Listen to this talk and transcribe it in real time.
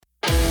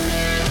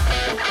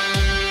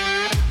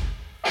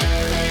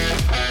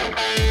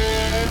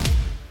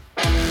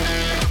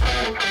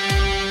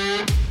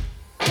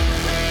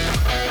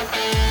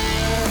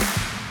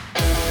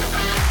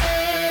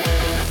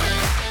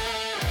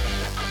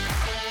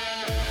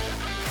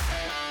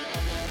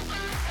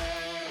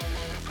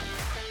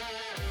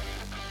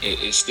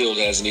it still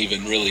hasn't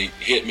even really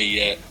hit me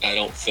yet. I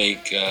don't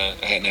think I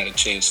hadn't had a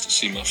chance to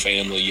see my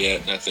family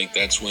yet, and I think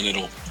that's when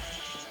it'll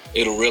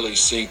really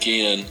sink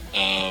in.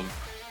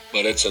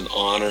 But it's an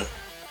honor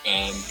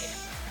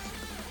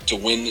to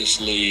win this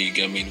league.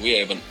 I mean, we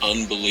have an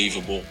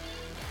unbelievable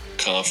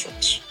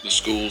conference. The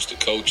schools, the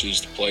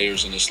coaches, the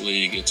players in this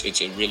league.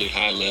 It's a really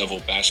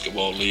high-level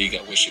basketball league.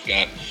 I wish it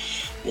got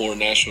more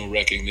national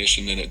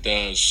recognition than it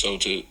does. So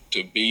to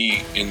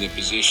be in the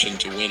position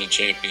to win a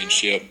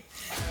championship,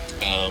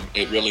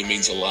 it really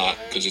means a lot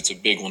because it's a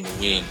big one to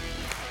win.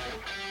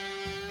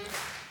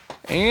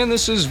 And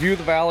this is View of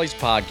the Valleys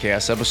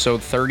podcast,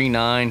 episode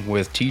 39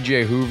 with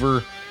TJ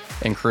Hoover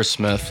and Chris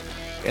Smith.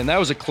 And that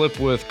was a clip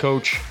with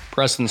Coach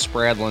Preston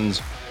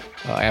Spradlins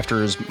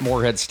after his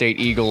Morehead State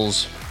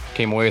Eagles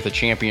came away with a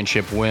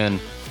championship win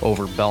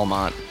over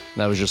Belmont.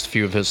 That was just a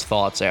few of his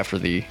thoughts after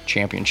the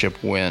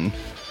championship win.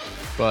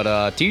 But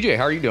TJ,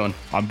 how are you doing?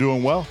 I'm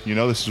doing well. You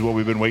know, this is what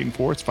we've been waiting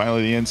for. It's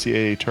finally the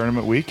NCAA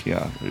tournament week.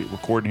 Yeah,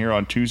 recording here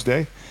on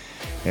Tuesday,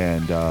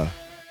 and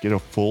get a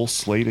full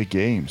slate of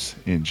games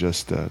in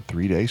just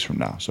 3 days from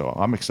now. So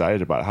I'm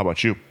excited about it. How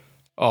about you?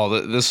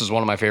 Oh, this is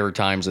one of my favorite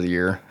times of the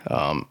year.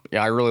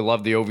 I really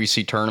love the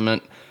OVC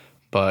tournament,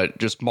 but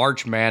just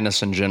March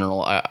Madness in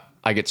general.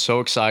 I get so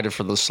excited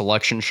for the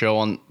selection show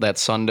on that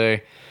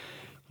Sunday.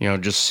 You know,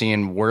 just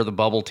seeing where the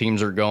bubble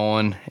teams are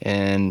going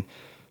and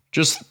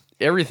just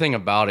everything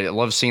about it. I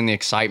love seeing the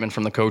excitement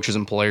from the coaches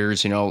and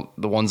players, you know,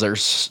 the ones that are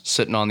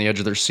sitting on the edge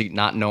of their seat,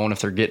 not knowing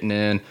if they're getting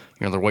in,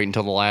 you know, they're waiting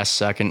until the last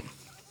second.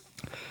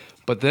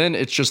 But then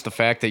it's just the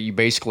fact that you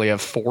basically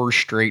have 4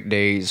 straight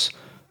days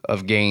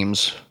of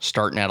games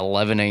starting at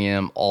 11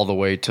 a.m. all the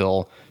way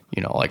till,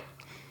 you know, like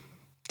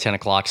 10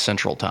 o'clock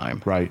Central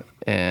Time. Right.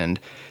 And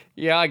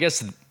yeah, I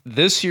guess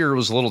this year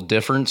was a little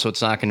different. So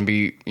it's not going to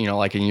be, you know,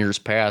 like in years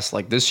past,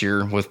 like this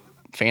year with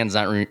fans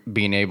not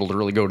being able to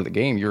really go to the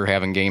game, you're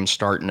having games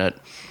starting at,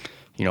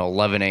 you know,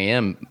 11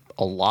 a.m.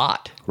 a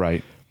lot.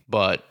 Right.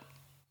 But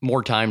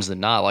more times than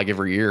not, like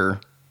every year,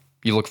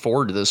 you look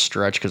forward to this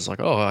stretch because,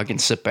 like, oh, I can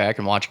sit back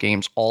and watch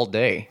games all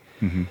day.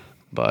 Mm-hmm.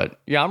 But,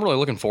 yeah, I'm really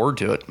looking forward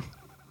to it.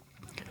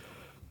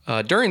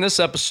 During this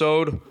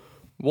episode,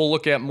 we'll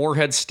look at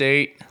Morehead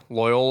State,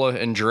 Loyola,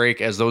 and Drake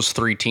as those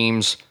 3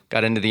 teams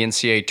got into the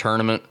NCAA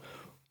tournament.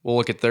 We'll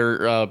look at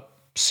their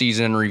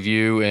season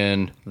review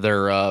and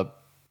their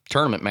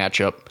tournament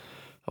matchup.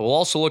 We'll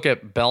also look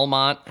at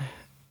Belmont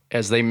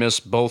as they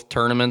missed both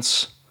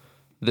tournaments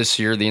this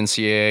year, the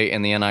NCAA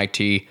and the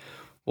NIT.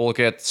 We'll look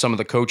at some of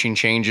the coaching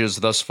changes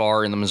thus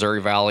far in the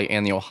Missouri Valley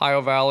and the Ohio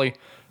Valley,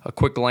 a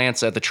quick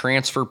glance at the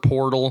transfer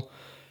portal,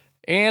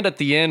 and at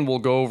the end, we'll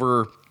go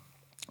over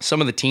some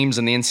of the teams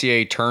in the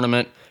NCAA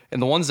tournament and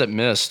the ones that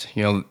missed.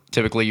 You know,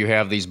 typically you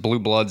have these blue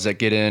bloods that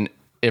get in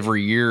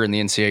every year in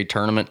the NCAA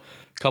tournament.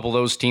 A couple of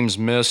those teams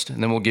missed,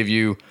 and then we'll give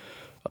you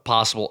a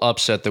possible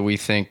upset that we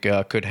think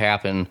could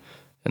happen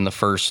in the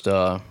first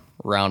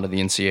round of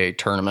the NCAA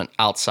tournament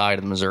outside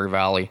of the Missouri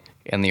Valley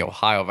and the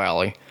Ohio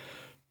Valley.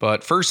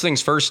 But first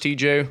things first,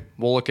 TJ,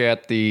 we'll look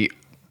at the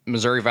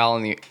Missouri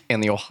Valley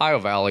and the Ohio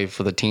Valley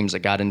for the teams that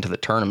got into the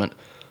tournament.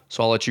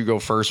 So I'll let you go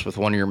first with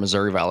one of your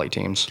Missouri Valley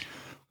teams.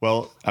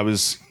 Well, I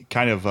was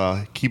kind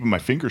of keeping my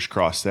fingers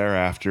crossed there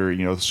after,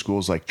 you know, the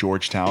schools like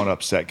Georgetown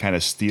upset kind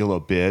of steal a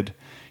bid,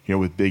 you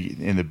know,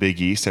 in the Big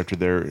East after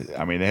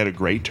they had a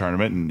great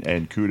tournament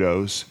and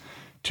kudos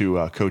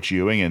to Coach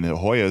Ewing and the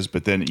Hoyas,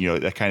 but then, you know,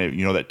 that kind of,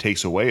 you know, that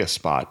takes away a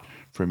spot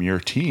from your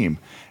team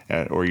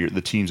or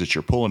the teams that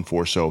you're pulling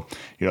for. So,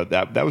 you know,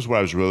 that was what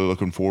I was really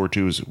looking forward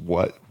to, is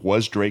what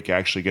was Drake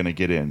actually going to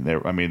get in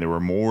there. I mean, there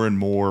were more and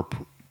more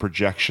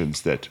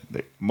projections that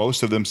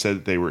most of them said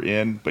that they were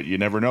in, but you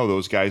never know.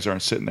 Those guys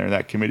aren't sitting there in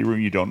that committee room.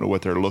 You don't know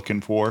what they're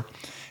looking for.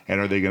 And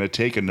are they going to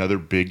take another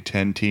Big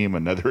Ten team,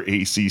 another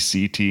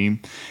ACC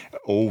team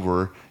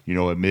over, you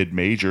know, a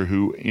mid-major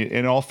who,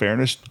 in all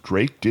fairness,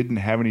 Drake didn't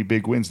have any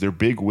big wins. Their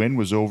big win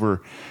was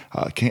over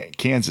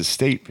Kansas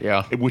State,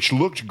 which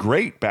looked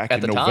great back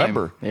in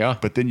November. Time. Yeah.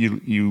 But then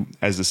you,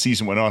 as the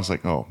season went on, it's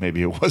like, oh,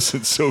 maybe it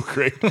wasn't so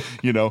great,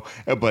 you know.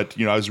 But,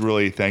 you know, I was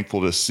really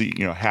thankful to see,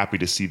 you know, happy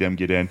to see them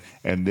get in.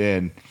 And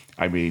then,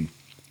 I mean,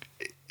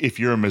 if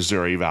you're a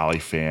Missouri Valley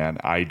fan,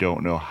 I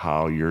don't know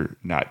how you're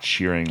not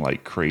cheering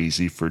like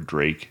crazy for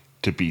Drake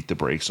to beat the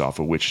brakes off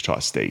of Wichita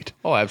State.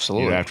 Oh,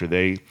 absolutely. You know, after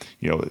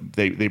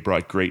they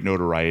brought great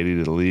notoriety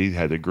to the league,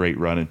 had a great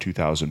run in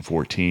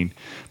 2014,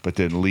 but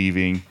then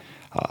leaving,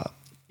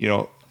 you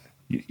know,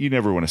 you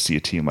never want to see a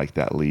team like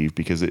that leave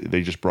because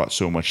they just brought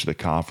so much to the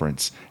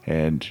conference.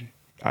 And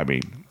I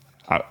mean,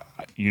 I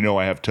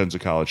have tons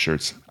of college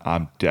shirts.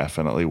 I'm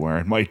definitely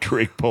wearing my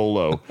Drake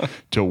polo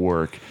to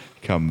work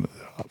come,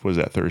 was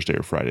that Thursday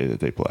or Friday that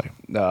they play?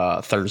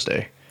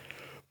 Thursday.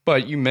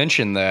 But you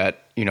mentioned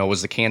that, you know,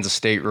 was the Kansas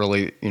State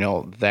really, you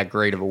know, that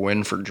great of a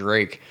win for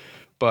Drake?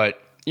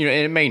 But, you know,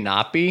 and it may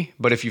not be,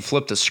 but if you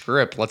flip the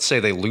script, let's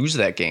say they lose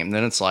that game,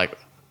 then it's like,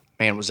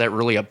 man, was that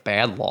really a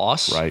bad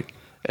loss? Right.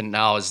 And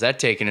now is that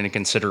taken into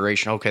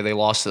consideration? Okay, they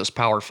lost to this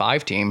Power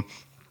 5 team.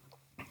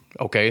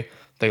 Okay,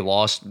 they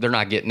lost. They're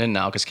not getting in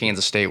now because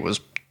Kansas State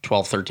was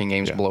 12, 13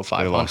 games below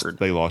 500.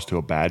 They lost to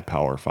a bad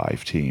Power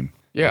 5 team.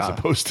 Yeah. As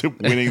opposed to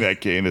winning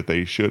that game that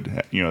they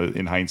should,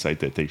 in hindsight,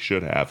 that they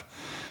should have.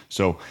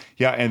 So,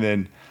 yeah, and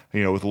then,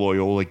 with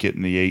Loyola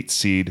getting the 8th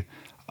seed,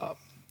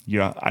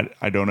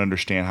 I don't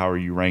understand how are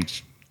you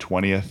ranked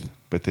 20th,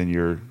 but then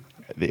you're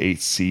the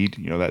 8th seed.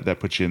 That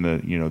puts you in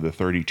the, the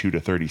 32 to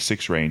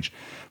 36 range.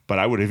 But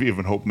I would have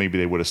even hoped maybe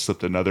they would have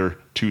slipped another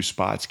 2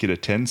 spots, get a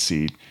 10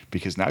 seed,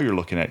 because now you're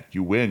looking at,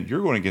 you win,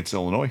 you're going against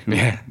Illinois, who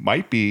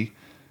might be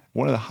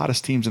one of the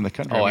hottest teams in the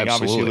country.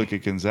 Obviously you look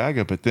at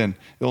Gonzaga, but then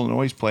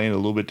Illinois is playing a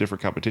little bit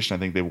different competition. I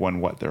think they've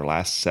won their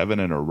last 7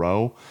 in a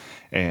row.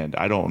 And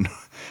Cameron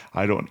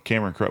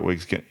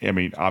Krutwig's,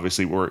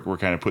 obviously we're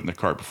kind of putting the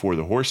cart before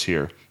the horse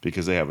here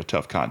because they have a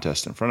tough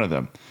contest in front of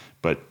them.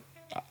 But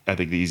I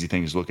think the easy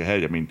thing is look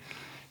ahead.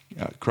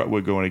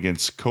 Krutwig going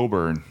against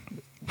Coburn.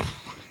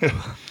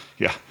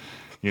 Yeah.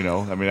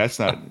 That's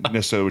not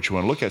necessarily what you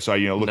want to look at. So,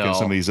 look at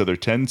some of these other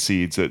 10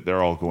 seeds that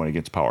they're all going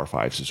against Power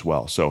 5s as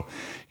well. So,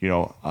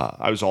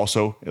 I was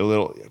also a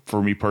little,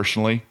 for me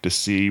personally, to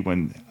see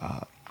when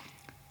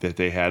that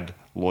they had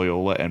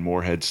Loyola and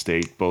Morehead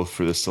State both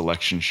for the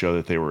selection show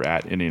that they were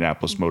at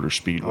Indianapolis Motor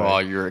Speedway. Oh,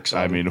 you're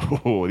excited.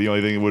 The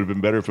only thing that would have been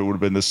better if it would have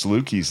been the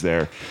Salukis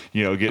there,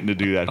 getting to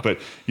do that. But,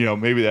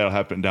 maybe that'll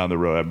happen down the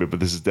road.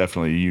 But this is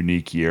definitely a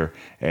unique year.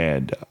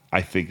 And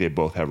I think they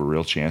both have a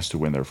real chance to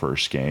win their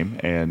first game.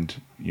 And,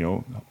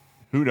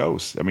 who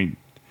knows?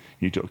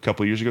 A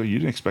couple of years ago, you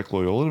didn't expect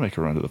Loyola to make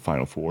a run to the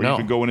Final Four. No.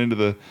 Even going into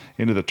the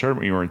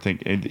tournament, you weren't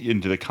thinking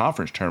into the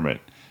conference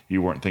tournament.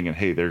 You weren't thinking,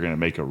 hey, they're going to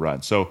make a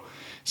run. So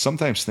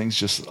sometimes things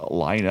just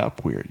line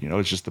up weird.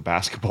 It's just the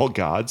basketball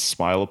gods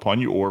smile upon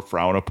you or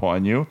frown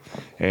upon you,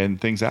 and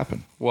things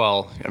happen.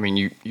 Well,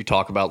 you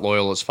talk about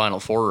Loyola's Final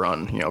Four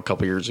run, a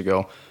couple years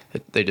ago.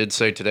 They did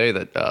say today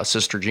that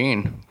Sister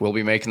Jean will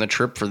be making the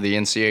trip for the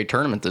NCAA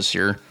tournament this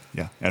year.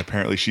 Yeah, and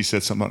apparently she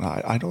said something,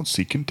 I don't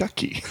see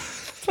Kentucky.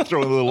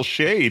 Throwing a little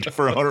shade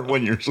for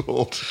 101 years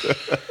old.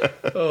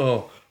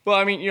 Oh. Well,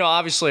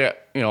 obviously,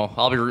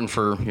 I'll be rooting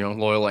for,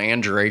 Loyola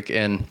and Drake,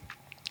 and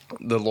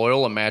the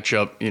Loyola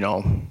matchup,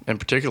 in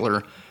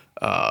particular,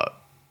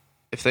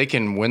 if they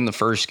can win the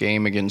first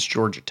game against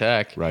Georgia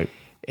Tech, right,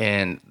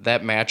 and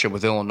that matchup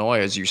with Illinois,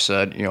 as you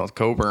said, with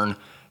Coburn,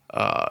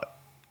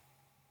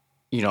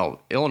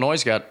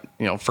 Illinois got,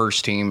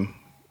 first team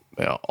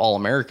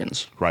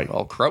All-Americans. Right.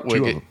 Well,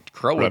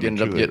 Krutwig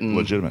ended up getting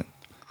legitimate.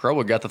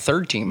 Krutwig got the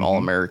third team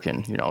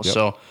All-American, Yep.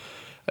 So,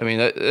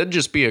 that'd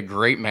just be a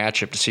great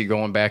matchup to see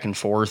going back and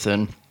forth.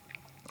 And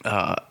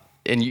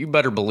you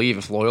better believe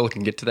if Loyola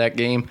can get to that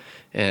game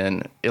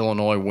and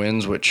Illinois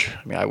wins, which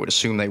I would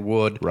assume they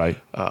would. Right.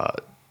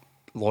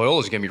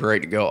 Loyola's going to be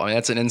ready to go.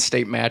 That's an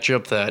in-state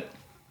matchup that,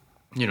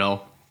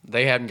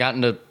 they hadn't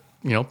gotten to,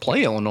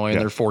 play Illinois in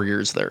their 4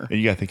 years there. And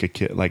you got to think a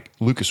kid like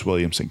Lucas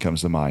Williamson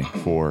comes to mind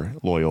for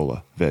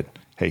Loyola that,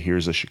 hey,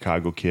 here's a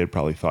Chicago kid,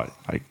 probably thought,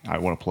 I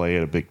want to play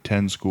at a Big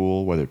Ten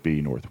school, whether it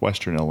be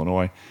Northwestern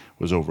Illinois,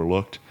 was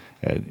overlooked.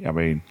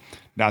 And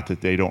not that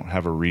they don't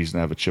have a reason to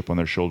have a chip on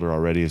their shoulder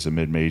already as a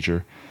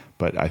mid-major,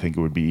 but I think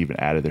it would be even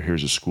added there.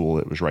 Here's a school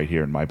that was right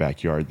here in my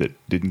backyard that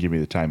didn't give me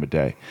the time of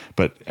day.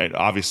 But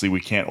obviously we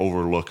can't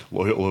overlook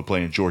Loyola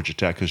playing Georgia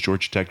Tech because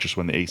Georgia Tech just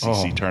won the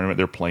ACC tournament.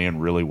 They're playing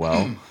really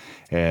well.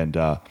 And,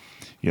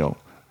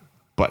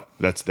 but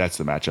that's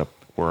the matchup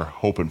we're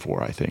hoping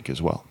for, I think,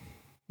 as well.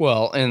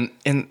 Well, and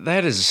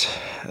that is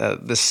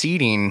the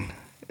seeding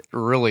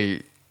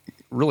really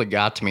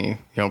got to me,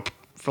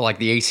 for like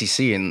the ACC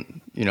and,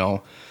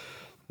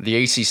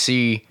 the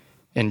ACC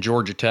and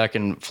Georgia Tech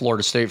and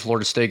Florida State.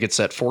 Florida State gets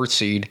that 4th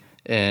seed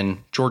and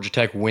Georgia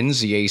Tech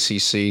wins the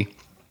ACC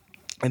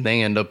and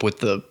they end up with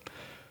the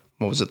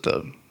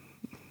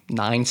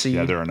 9 seed?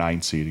 Yeah, they're a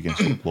 9 seed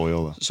against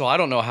Loyola. So I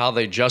don't know how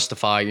they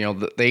justify,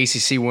 the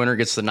ACC winner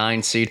gets the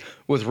 9 seed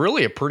with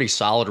really a pretty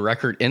solid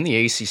record in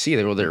the ACC.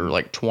 They were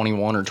like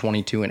 21 or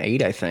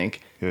 22-8, I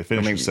think. Yeah, they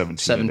finished with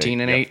 17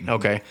 and 8. Yep.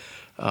 Okay.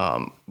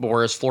 But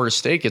whereas Florida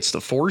State gets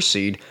the 4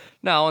 seed.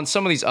 Now, in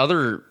some of these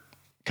other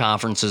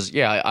conferences,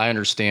 I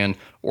understand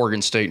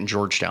Oregon State and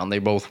Georgetown. They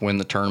both win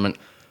the tournament.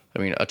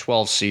 A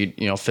 12 seed,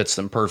 fits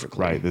them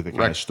perfectly. Right, they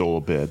kind of stole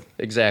a bid.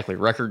 Exactly.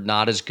 Record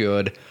not as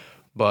good,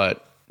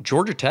 but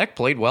Georgia Tech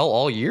played well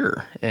all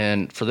year.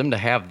 And for them to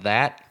have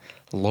that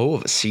low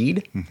of a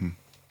seed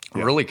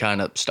really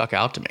kind of stuck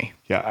out to me.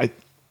 Yeah,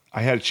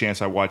 I had a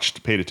chance. I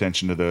paid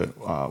attention to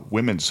the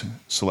women's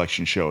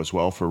selection show as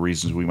well for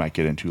reasons we might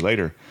get into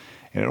later.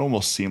 And it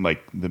almost seemed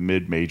like the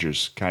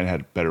mid-majors kind of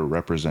had better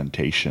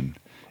representation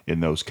in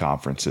those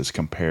conferences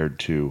compared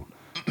to,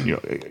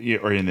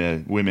 or in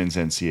the women's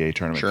NCAA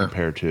tournament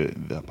compared to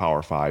the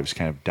Power Fives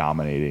kind of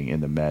dominating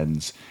in the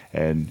men's.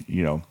 And,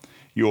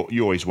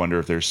 you always wonder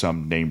if there's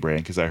some name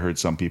brand, because I heard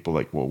some people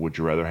like, well, would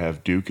you rather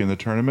have Duke in the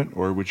tournament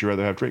or would you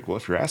rather have Drake? Well,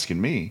 if you're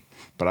asking me,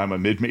 but I'm a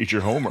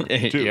mid-major homer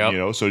too,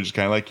 Yep. So just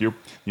kind of like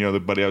the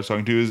buddy I was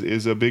talking to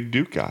is a big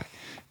Duke guy.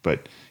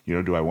 But,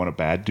 do I want a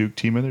bad Duke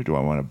team in there? Do I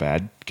want a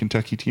bad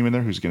Kentucky team in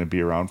there who's going to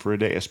be around for a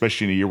day,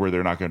 especially in a year where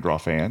they're not going to draw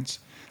fans?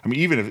 I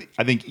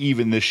think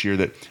even this year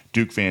that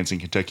Duke fans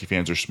and Kentucky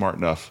fans are smart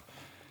enough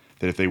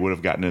that if they would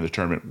have gotten into the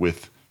tournament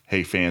with,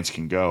 hey, fans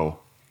can go,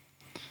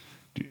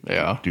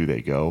 do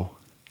they go?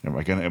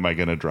 Am I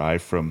gonna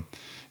drive from,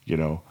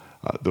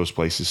 those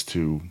places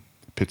to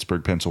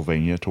Pittsburgh,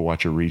 Pennsylvania to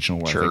watch a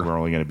regional where I think we're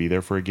only going to be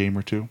there for a game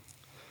or two?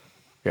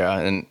 Yeah,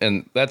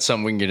 and that's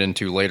something we can get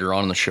into later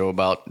on in the show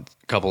about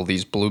a couple of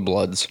these blue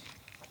bloods.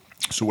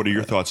 So what are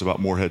your thoughts about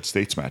Morehead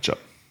State's matchup?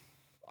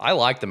 I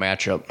like the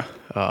matchup.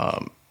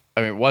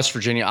 West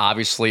Virginia,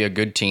 obviously a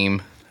good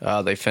team.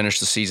 They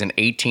finished the season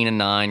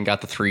 18-9,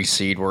 got the 3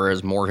 seed,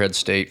 whereas Morehead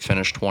State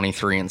finished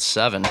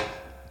 23-7.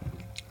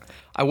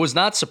 I was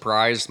not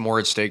surprised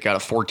Morehead State got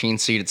a 14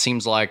 seed. It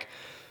seems like,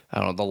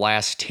 the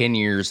last 10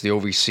 years, the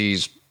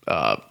OVC's,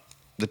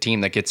 the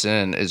team that gets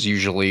in is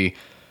usually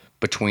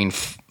between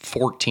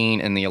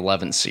 14 and the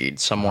 11 seed,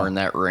 somewhere in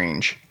that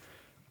range.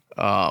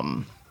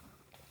 So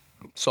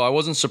I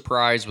wasn't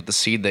surprised with the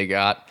seed they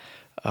got.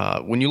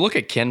 When you look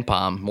at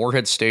KenPom,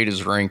 Morehead State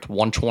is ranked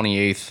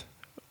 128th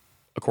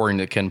according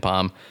to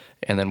KenPom,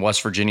 and then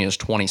West Virginia is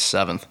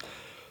 27th.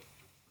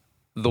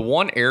 The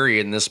one area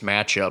in this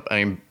matchup,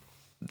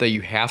 that you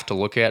have to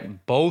look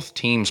at, both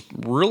teams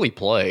really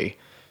play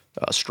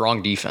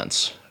strong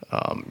defense.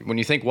 When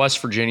you think West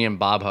Virginia and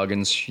Bob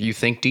Huggins, you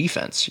think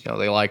defense.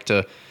 They like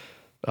to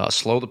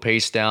slow the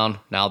pace down.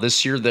 Now,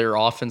 this year, their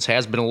offense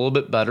has been a little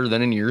bit better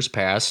than in years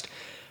past.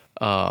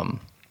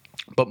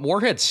 But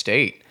Morehead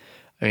State,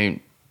 we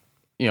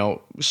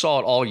saw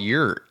it all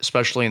year,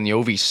 especially in the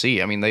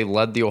OVC. They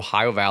led the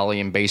Ohio Valley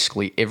in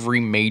basically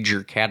every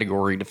major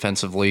category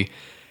defensively,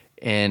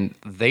 and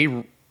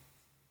they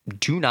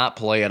do not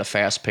play at a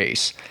fast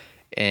pace.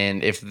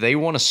 And if they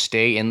want to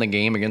stay in the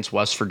game against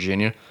West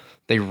Virginia,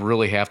 they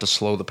really have to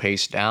slow the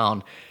pace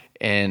down.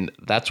 And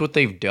that's what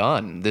they've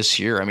done this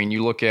year.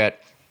 You look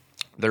at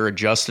their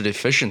adjusted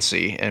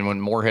efficiency, and when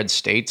Morehead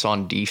State's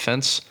on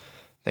defense,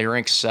 they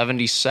rank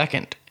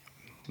 72nd.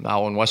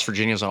 Now, when West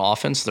Virginia's on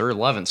offense, they're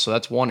 11th. So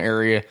that's one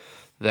area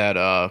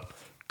that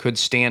could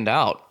stand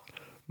out.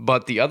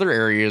 But the other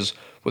areas,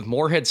 with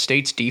Morehead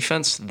State's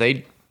defense,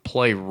 they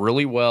play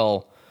really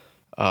well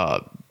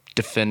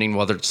defending,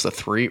 whether it's the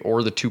 3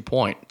 or the 2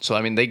 point. So,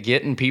 they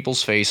get in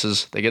people's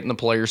faces, they get in the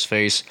player's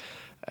face,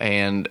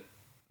 and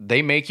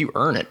they make you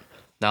earn it.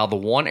 Now, the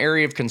one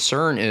area of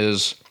concern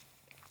is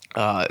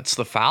it's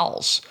the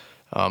fouls.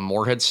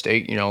 Morehead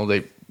State,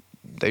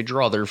 they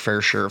draw their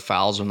fair share of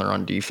fouls when they're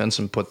on defense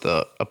and put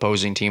the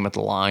opposing team at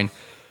the line.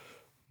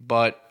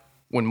 But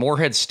when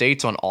Morehead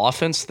State's on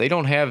offense, they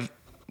don't have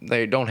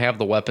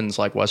the weapons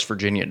like West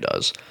Virginia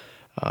does.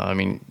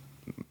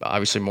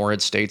 Obviously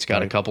Morehead State's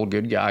got a couple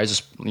good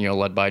guys,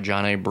 led by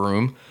John A.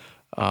 Broom.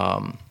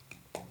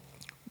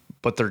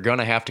 But they're going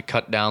to have to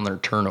cut down their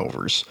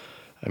turnovers.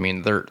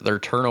 Their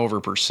turnover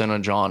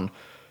percentage on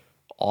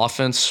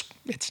offense,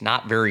 it's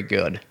not very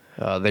good.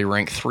 They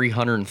rank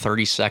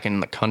 332nd in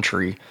the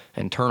country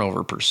in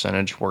turnover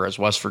percentage, whereas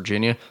West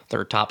Virginia,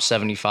 they're a top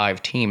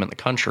 75 team in the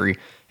country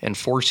in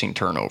forcing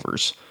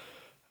turnovers.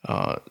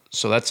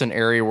 So that's an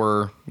area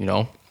where,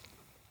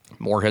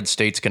 Morehead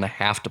State's going to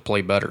have to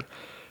play better.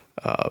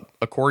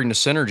 According to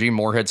Synergy,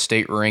 Morehead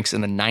State ranks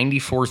in the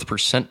 94th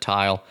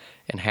percentile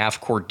in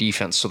half-court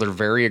defense. So they're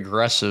very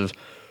aggressive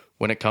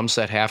when it comes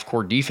to that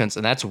half-court defense,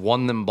 and that's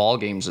won them ball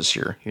games this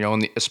year.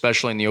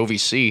 Especially in the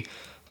OVC,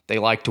 they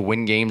like to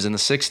win games in the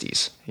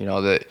 60s.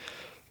 That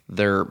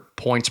their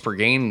points per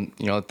game,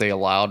 that they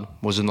allowed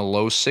was in the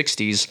low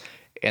 60s,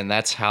 and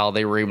that's how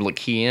they were able to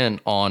key in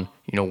on,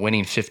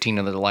 winning 15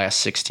 of the last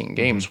 16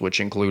 games, which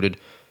included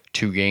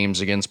 2 games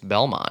against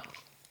Belmont.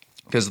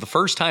 Because the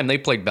first time they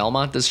played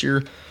Belmont this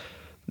year,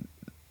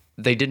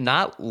 they did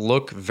not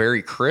look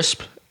very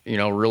crisp,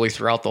 really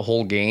throughout the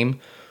whole game,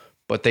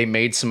 but they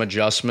made some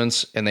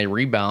adjustments and they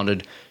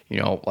rebounded,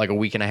 like a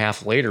week and a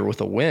half later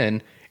with a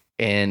win.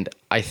 And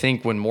I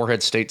think when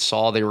Morehead State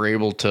saw they were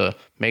able to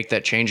make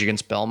that change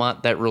against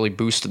Belmont, that really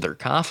boosted their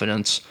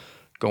confidence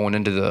going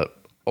into the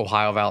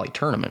Ohio Valley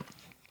tournament.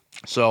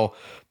 So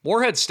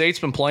Morehead State's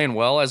been playing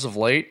well as of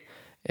late,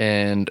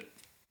 and,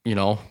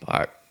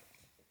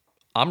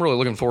 I'm really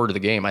looking forward to the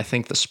game. I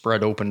think the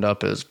spread opened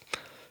up as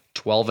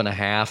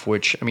 12.5,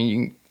 which,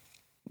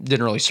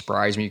 didn't really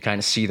surprise me. You kind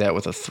of see that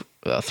with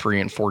a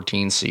 3 and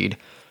 14 seed.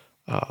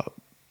 But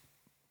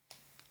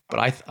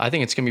I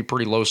think it's going to be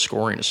pretty low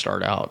scoring to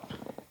start out.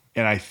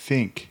 And I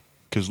think,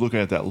 because looking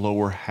at that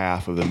lower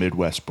half of the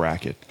Midwest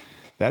bracket,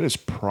 that is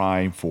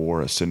prime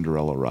for a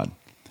Cinderella run.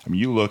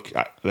 You look,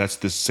 that's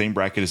the same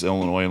bracket as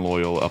Illinois and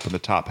Loyola up in the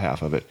top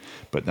half of it.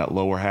 But in that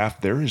lower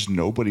half, there is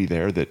nobody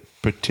there that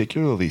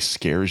particularly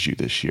scares you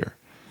this year.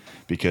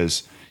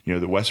 Because,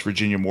 the West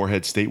Virginia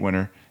Morehead State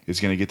winner is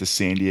going to get the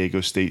San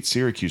Diego State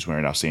Syracuse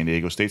winner. Now, San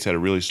Diego State's had a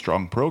really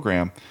strong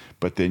program,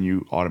 but then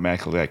you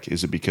automatically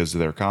is it because of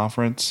their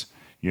conference?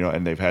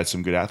 And they've had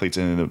some good athletes.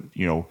 And then,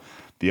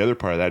 the other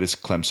part of that is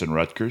Clemson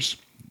Rutgers.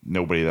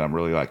 Nobody that I'm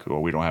really like,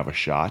 we don't have a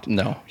shot.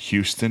 No.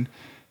 Houston,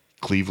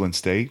 Cleveland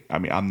State.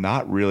 I'm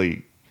not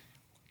really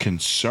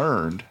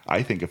concerned.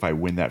 I think if I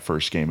win that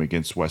first game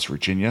against West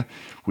Virginia,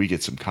 we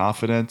get some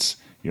confidence.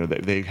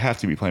 They have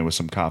to be playing with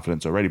some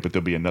confidence already, but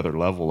there'll be another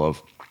level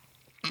of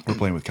we're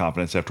playing with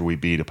confidence after we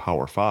beat a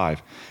Power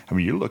 5. I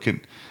mean, you're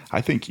looking.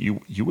 I think you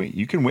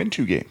can win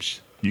 2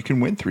 games. You can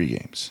win 3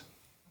 games.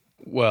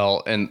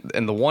 Well, and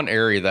the one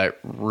area that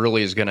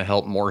really is going to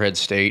help Morehead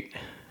State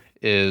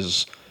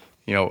is,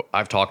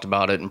 I've talked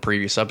about it in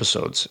previous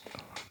episodes.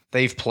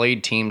 They've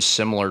played teams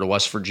similar to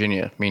West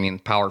Virginia, meaning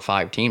Power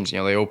 5 teams. They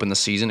opened the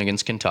season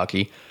against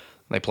Kentucky.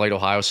 They played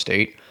Ohio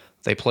State.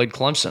 They played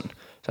Clemson.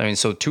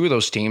 So 2 of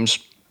those teams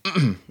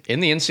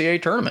in the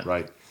NCAA tournament.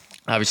 Right.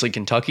 Obviously,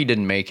 Kentucky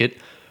didn't make it,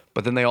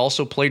 but then they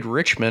also played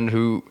Richmond,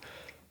 who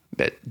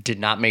did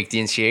not make the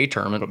NCAA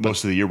tournament. But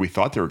most of the year we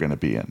thought they were going to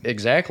be in.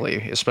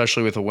 Exactly,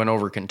 especially with a win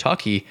over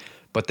Kentucky,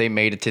 but they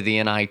made it to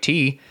the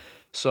NIT.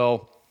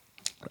 So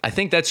I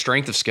think that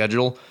strength of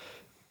schedule,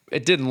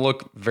 it didn't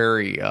look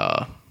very,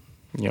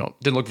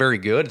 didn't look very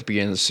good at the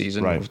beginning of the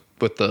season, right,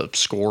 with the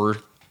score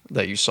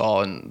that you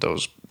saw in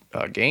those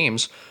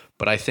games.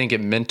 But I think it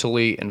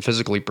mentally and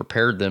physically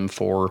prepared them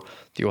for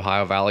the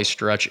Ohio Valley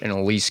stretch, and at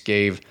least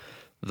gave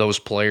those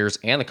players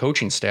and the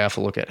coaching staff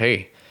a look at,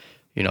 hey,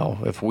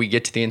 if we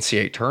get to the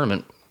NCAA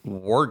tournament,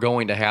 we're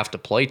going to have to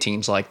play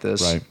teams like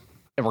this, right,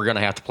 and we're going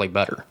to have to play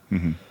better.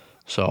 Mm-hmm.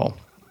 So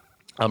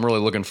I'm really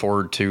looking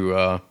forward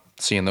to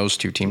seeing those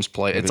 2 teams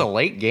play. It's a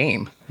late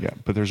game. Yeah,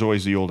 but there's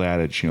always the old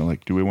adage,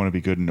 do we want to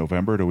be good in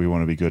November or do we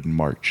want to be good in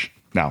March?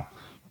 Now,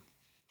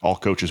 all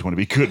coaches want to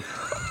be good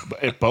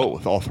at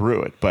both, all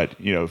through it. But,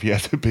 if you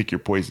have to pick your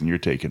poison, you're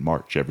taking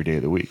March every day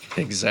of the week.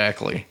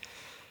 Exactly.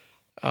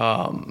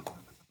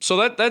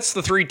 So that's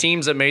the 3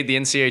 teams that made the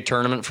NCAA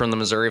tournament from the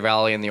Missouri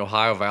Valley and the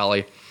Ohio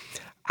Valley.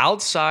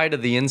 Outside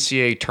of the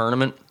NCAA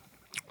tournament,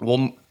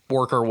 we'll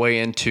work our way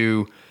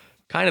into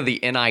kind of the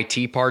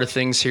NIT part of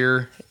things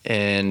here,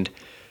 and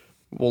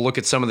we'll look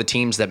at some of the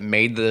teams that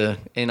made the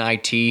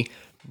NIT.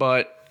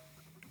 But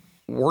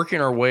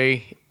working our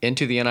way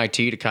into the NIT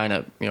to kind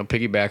of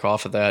piggyback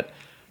off of that,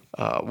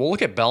 we'll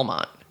look at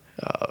Belmont.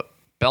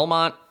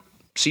 Belmont,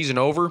 season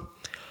over.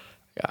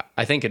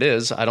 I think it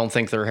is. I don't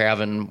think they're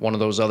having one of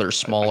those other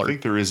smaller. I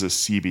think there is a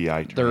CBI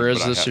tournament. There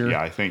is this year?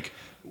 Yeah, I think.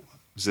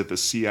 Is it the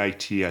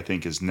CIT? I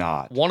think is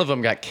not. One of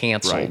them got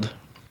canceled. Right.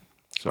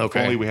 So if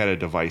only we had a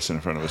device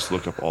in front of us to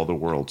look up all the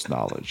world's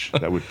knowledge.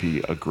 That would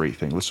be a great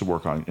thing. Let's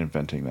work on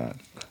inventing that.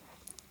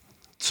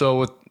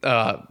 So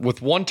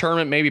with one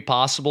tournament maybe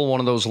possible, one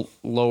of those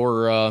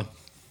lower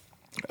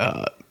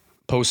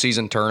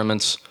postseason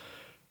tournaments,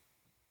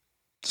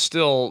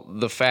 still,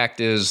 the fact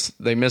is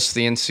they missed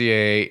the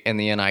NCAA and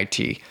the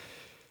NIT.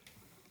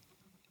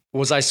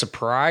 Was I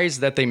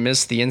surprised that they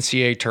missed the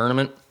NCAA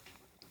tournament?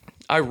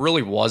 I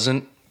really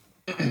wasn't.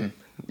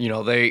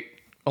 They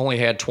only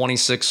had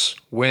 26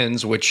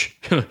 wins, which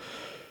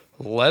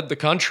led the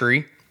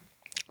country.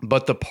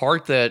 But the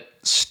part that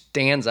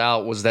stands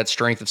out was that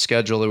strength of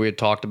schedule that we had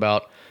talked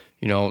about,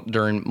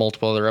 during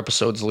multiple other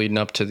episodes leading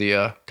up to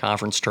the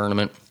conference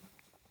tournament.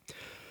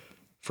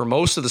 For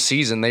most of the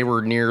season, they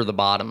were near the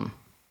bottom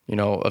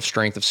of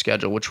strength of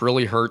schedule, which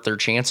really hurt their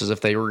chances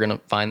if they were going to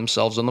find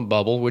themselves in the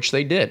bubble, which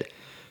they did.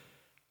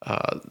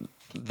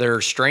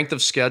 Their strength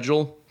of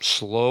schedule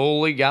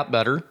slowly got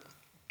better,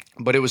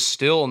 but it was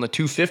still in the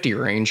 250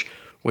 range,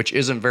 which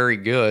isn't very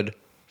good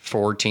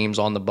for teams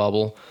on the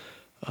bubble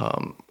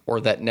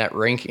or that net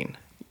ranking.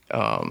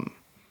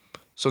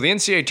 So the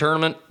NCAA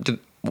tournament,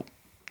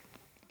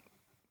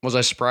 was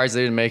I surprised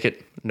they didn't make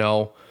it?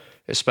 No,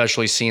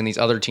 especially seeing these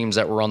other teams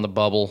that were on the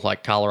bubble,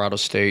 like Colorado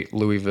State,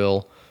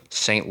 Louisville,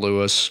 St.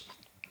 Louis.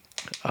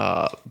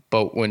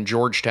 But when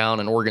Georgetown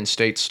and Oregon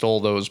State stole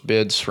those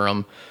bids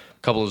from a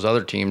couple of those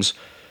other teams,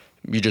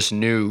 you just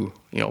knew,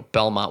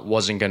 Belmont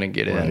wasn't going to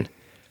get in.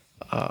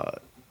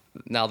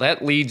 Now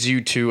that leads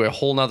you to a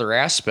whole nother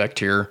aspect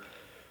here.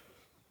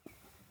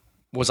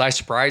 Was I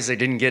surprised they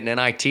didn't get an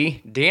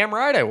NIT? Damn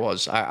right I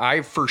was.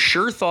 I for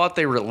sure thought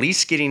they were at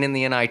least getting in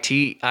the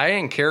NIT. I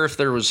didn't care if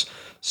there was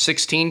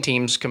 16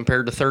 teams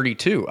compared to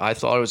 32. I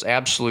thought it was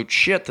absolute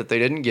shit that they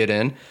didn't get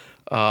in.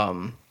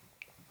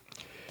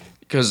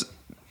 Because,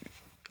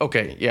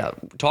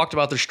 talked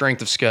about their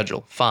strength of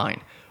schedule,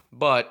 fine.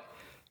 But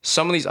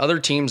some of these other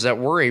teams that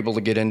were able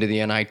to get into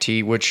the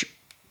NIT, which,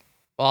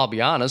 I'll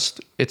be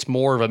honest, it's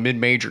more of a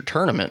mid-major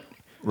tournament.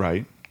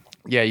 Right.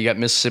 Yeah, you got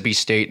Mississippi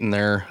State in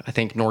there. I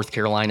think North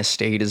Carolina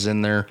State is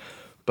in there.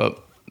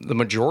 But the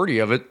majority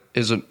of it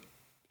is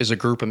a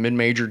group of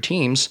mid-major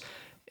teams.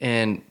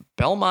 And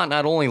Belmont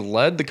not only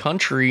led the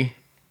country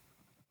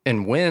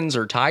in wins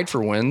or tied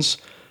for wins,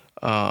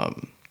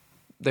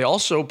 they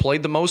also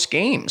played the most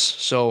games.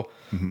 So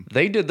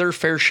they did their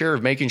fair share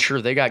of making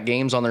sure they got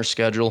games on their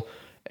schedule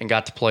and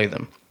got to play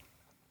them.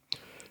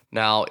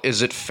 Now,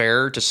 is it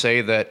fair to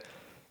say that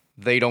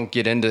they don't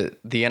get into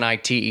the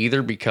NIT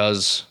either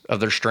because of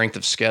their strength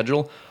of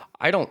schedule?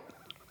 I don't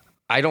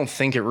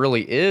think it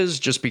really is,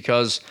 just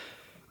because,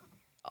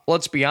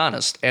 let's be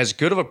honest, as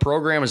good of a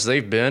program as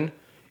they've been,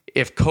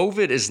 if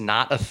COVID is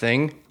not a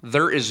thing,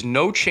 there is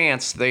no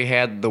chance they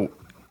had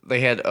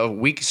a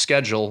weak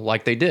schedule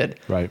like they did.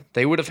 Right.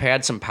 They would have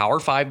had some Power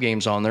 5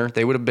 games on there.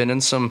 They would have been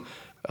in some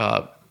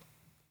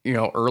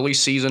early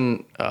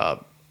season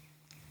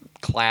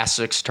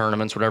classics,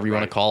 tournaments, whatever you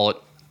want to call it.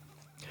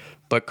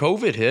 But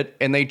COVID hit,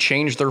 and they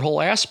changed their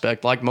whole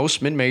aspect, like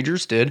most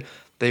mid-majors did.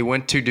 They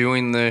went to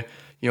doing the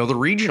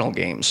regional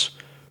games,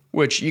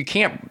 which you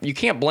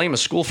can't blame a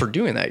school for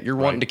doing that. You're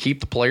wanting to keep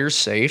the players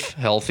safe,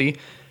 healthy,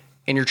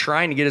 and you're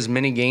trying to get as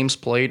many games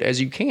played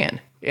as you can.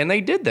 And they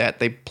did that.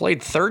 They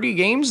played 30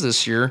 games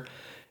this year,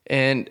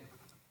 and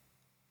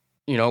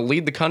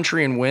lead the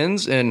country in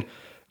wins, and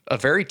a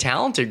very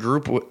talented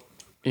group,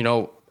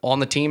 on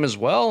the team as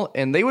well.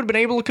 And they would have been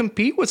able to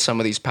compete with some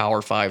of these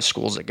Power 5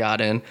 schools that got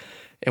in.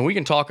 And we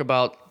can talk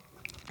about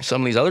some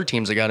of these other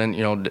teams that got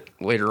in,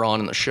 later on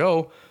in the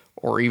show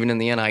or even in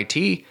the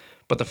NIT.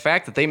 But the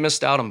fact that they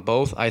missed out on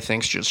both, I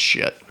think, is just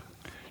shit.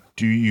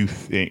 Do you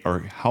think, or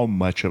how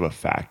much of a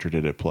factor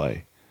did it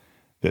play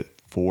that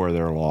 4 of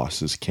their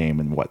losses came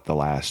in the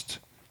last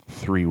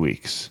 3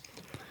 weeks?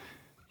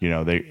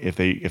 If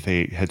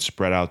they had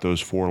spread out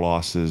those 4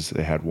 losses,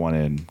 they had one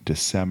in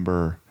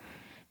December,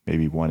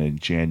 maybe one in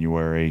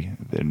January,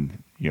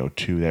 then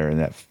 2 there in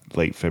that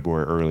late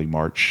February, early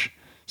March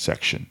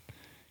section,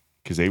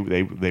 because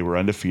they were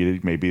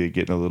undefeated. Maybe they're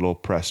getting a little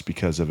pressed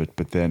because of it,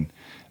 but then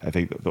I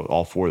think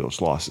all 4 of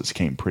those losses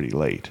came pretty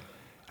late.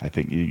 I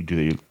think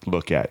they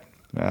look at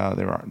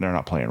they're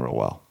not playing real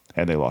well,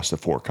 and they lost to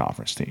 4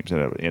 conference teams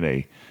in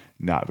a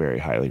not very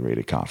highly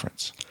rated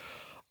conference.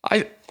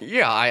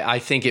 I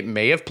think it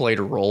may have played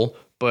a role,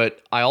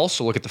 but I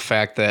also look at the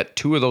fact that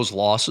 2 of those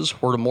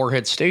losses were to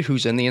Morehead State,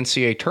 who's in the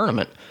NCAA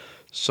tournament.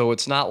 So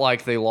it's not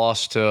like they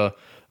lost to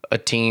a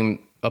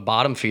team, a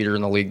bottom feeder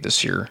in the league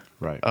this year.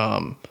 Right.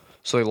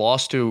 So they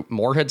lost to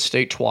Morehead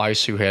State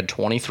twice, who had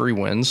 23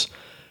 wins,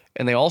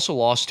 and they also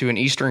lost to an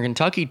Eastern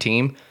Kentucky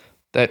team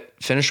that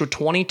finished with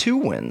 22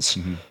 wins.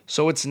 Mm-hmm.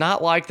 So it's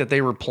not like that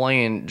they were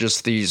playing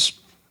just these,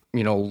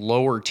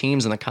 lower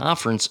teams in the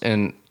conference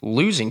and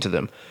losing to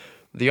them.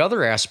 The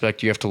other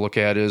aspect you have to look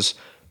at is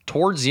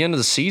towards the end of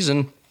the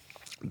season,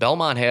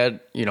 Belmont had,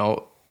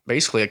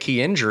 basically a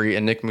key injury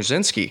in Nick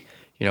Muszynski.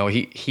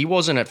 He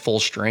wasn't at full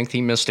strength.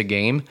 He missed a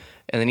game.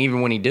 And then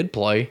even when he did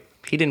play,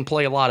 he didn't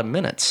play a lot of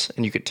minutes.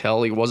 And you could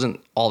tell he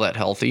wasn't all that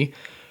healthy.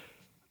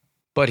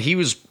 But he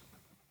was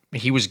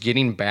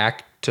getting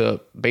back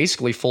to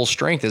basically full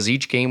strength. As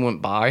each game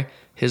went by,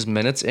 his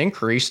minutes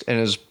increased and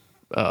his,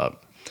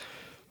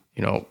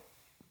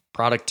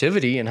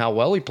 productivity and how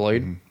well he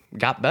played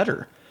got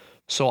better.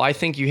 So I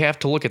think you have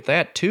to look at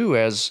that too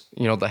as,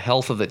 the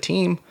health of the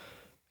team.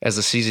 As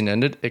the season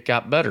ended, it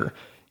got better.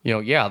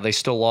 They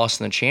still lost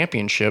in the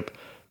championship,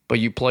 but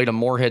you played a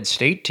Morehead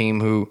State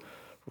team who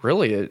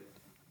really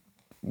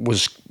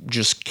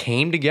just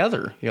came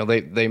together.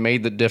 They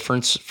made the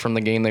difference from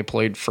the game they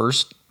played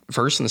first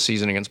in the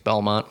season against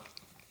Belmont,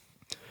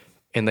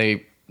 and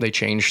they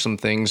changed some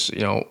things,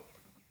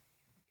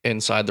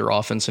 inside their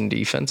offense and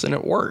defense, and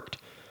it worked.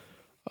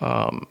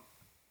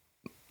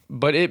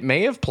 But it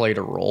may have played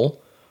a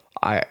role.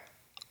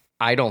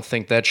 I don't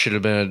think that should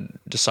have been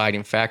a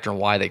deciding factor in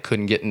why they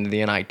couldn't get into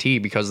the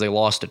NIT, because they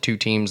lost to 2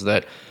 teams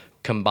that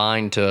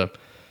combined to,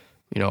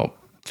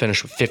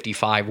 finish with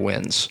 55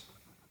 wins.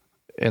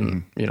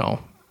 And,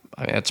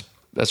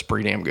 that's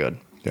pretty damn good.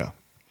 Yeah.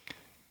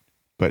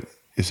 But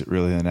is it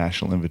really a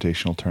national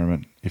invitational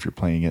tournament if you're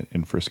playing it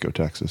in Frisco,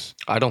 Texas?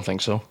 I don't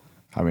think so.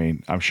 I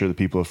mean, I'm sure the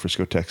people of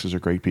Frisco, Texas are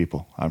great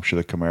people. I'm sure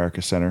the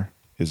Comerica Center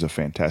is a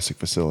fantastic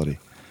facility.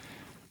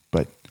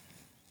 But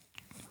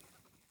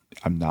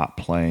I'm not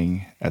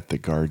playing at the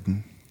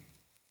Garden.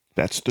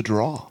 That's the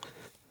draw.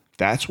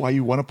 That's why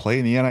you want to play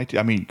in the NIT.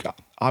 I mean,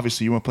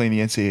 obviously you want to play in the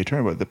NCAA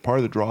tournament, but the part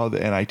of the draw of the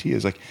NIT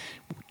is like,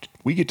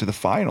 we get to the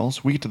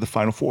finals, we get to the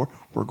Final Four,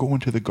 we're going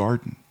to the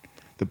Garden,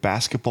 the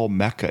basketball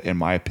mecca, in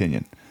my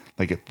opinion.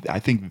 I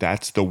think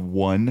that's the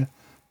one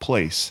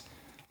place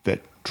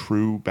that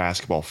true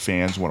basketball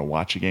fans want to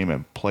watch a game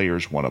and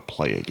players want to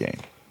play a game.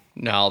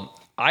 Now,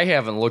 I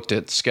haven't looked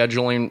at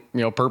scheduling,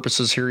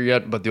 purposes here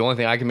yet, but the only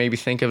thing I can maybe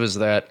think of is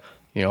that,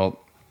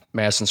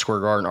 Madison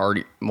Square Garden,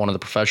 already one of the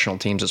professional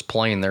teams, is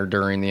playing there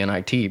during the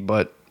NIT,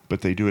 but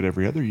they do it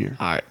every other year.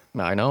 I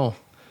know.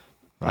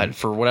 Right.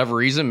 For whatever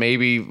reason,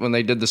 maybe when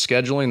they did the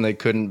scheduling, they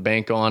couldn't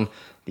bank on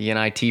the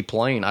NIT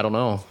playing. I don't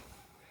know.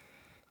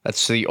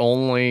 That's the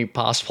only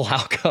possible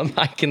outcome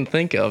I can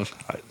think of.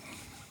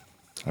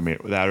 I mean,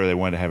 that or they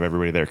wanted to have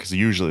everybody there, because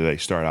usually they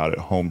start out at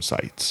home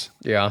sites.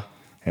 Yeah.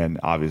 And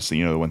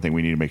obviously, the one thing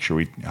we need to make sure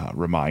we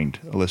remind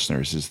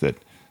listeners is that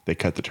they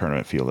cut the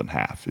tournament field in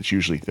half. It's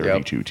usually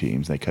 32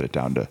 teams. They cut it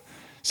down to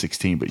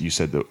 16, but you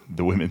said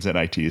the women's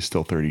NIT is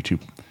still 32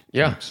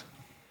 teams.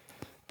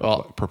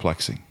 Well,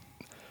 perplexing.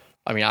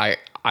 I mean, I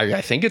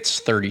think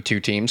it's 32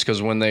 teams,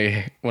 because when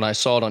I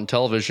saw it on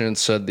television, it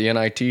said the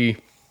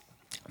NIT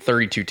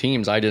 32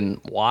 teams. I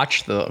didn't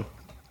watch the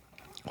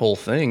whole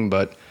thing,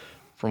 but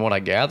from what I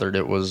gathered,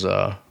 it was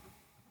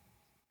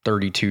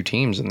 32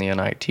 teams in the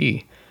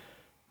NIT.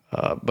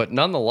 But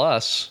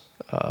nonetheless,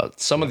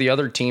 some of the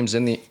other teams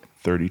in the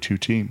 32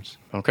 teams.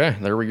 Okay,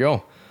 there we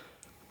go.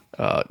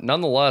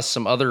 Nonetheless,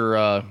 some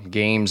other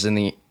games in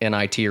the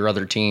NIT or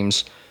other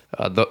teams,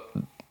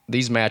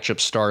 these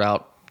matchups start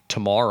out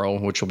tomorrow,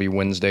 which will be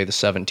Wednesday the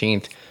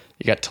 17th.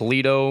 You got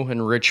Toledo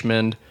and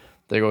Richmond.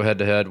 They go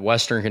head-to-head.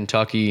 Western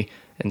Kentucky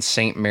and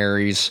St.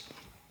 Mary's.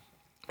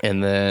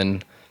 And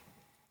then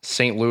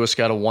St. Louis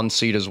got a 1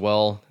 seed as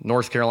well.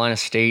 North Carolina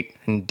State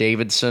and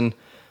Davidson.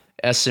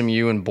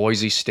 SMU and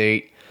Boise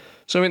State.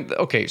 So, I mean,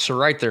 okay, so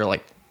right there,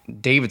 like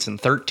Davidson,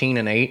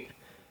 13-8.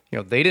 You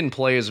know, they didn't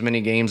play as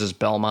many games as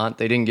Belmont.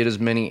 They didn't get as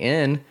many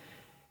in.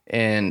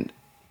 And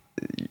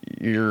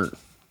you're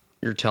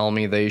telling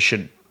me they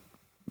should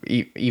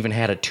even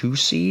had a 2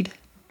 seed?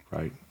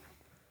 Right.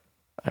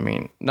 I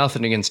mean,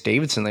 nothing against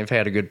Davidson. They've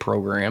had a good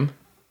program.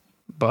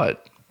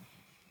 But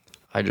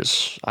I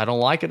don't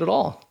like it at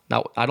all.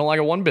 Now, I don't like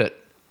it one bit.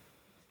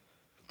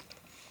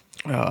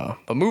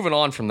 But moving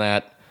on from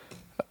that,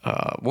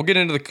 we'll get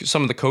into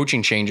some of the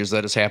coaching changes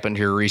that has happened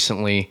here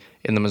recently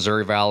in the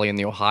Missouri Valley and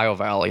the Ohio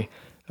Valley.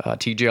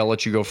 TJ, I'll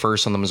let you go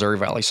first on the Missouri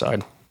Valley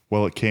side.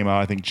 Well, it came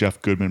out, I think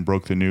Jeff Goodman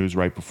broke the news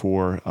right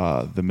before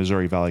the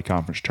Missouri Valley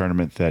Conference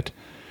tournament that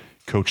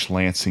Coach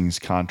Lansing's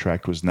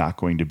contract was not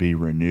going to be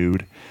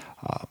renewed.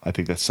 I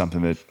think that's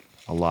something that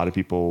a lot of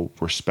people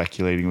were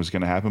speculating was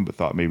going to happen, but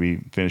thought maybe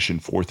finishing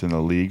 4th in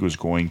the league was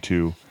going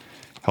to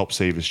help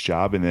save his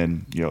job. And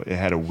then, you know, it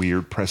had a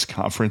weird press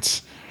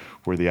conference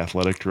where the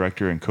athletic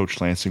director and Coach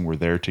Lansing were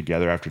there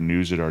together after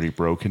news had already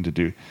broken to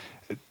do.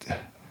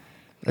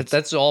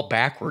 That's all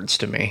backwards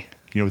to me.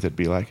 You know what that'd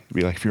be like? It'd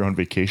be like if you're on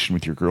vacation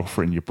with your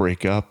girlfriend, you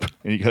break up,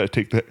 and you got to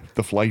take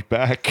the flight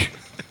back.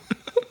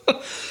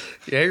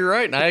 Yeah, you're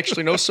right. And I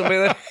actually know somebody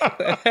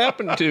that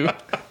happened to.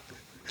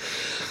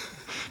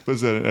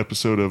 Was that an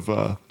episode of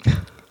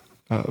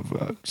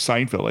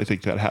Seinfeld? I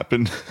think that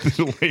happened.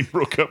 Elaine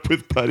broke up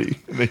with Buddy,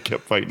 and they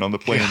kept fighting on the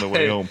plane on the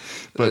way home.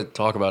 But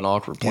talk about an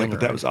awkward plane ride.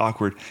 That was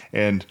awkward.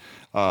 And,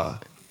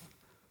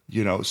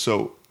 you know,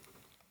 so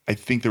I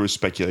think there was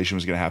speculation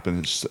was going to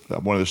happen.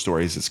 One of the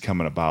stories that's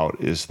coming about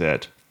is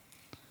that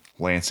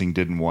Lansing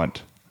didn't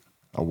want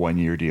a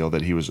 1-year deal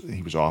that he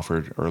was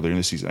offered earlier in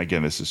the season.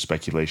 Again, this is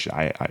speculation.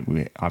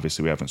 We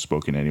haven't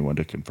spoken to anyone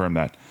to confirm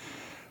that.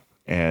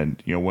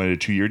 And, you know, wanted a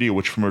 2-year deal,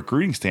 which from a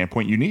recruiting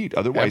standpoint you need.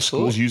 Otherwise,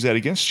 Absolutely. Schools use that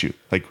against you.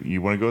 Like,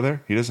 you want to go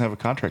there? He doesn't have a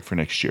contract for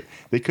next year.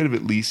 They could have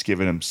at least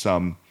given him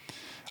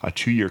a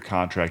 2-year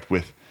contract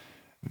with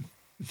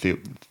the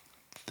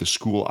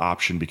school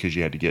option because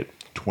you had to get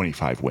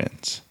 25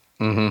 wins.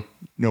 Mm-hmm.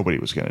 Nobody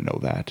was going to know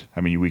that.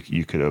 I mean,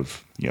 you could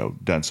have, you know,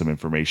 done some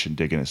information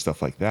digging and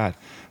stuff like that,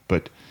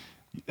 but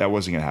that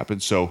wasn't going to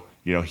happen. So,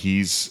 you know,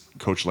 he's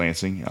Coach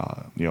Lansing.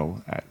 You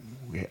know,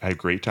 we had a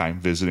great time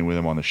visiting with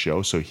him on the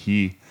show. So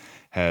he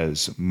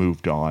has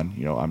moved on.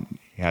 You know,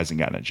 he hasn't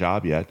gotten a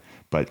job yet,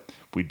 but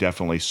we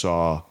definitely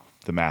saw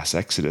the mass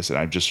exodus. And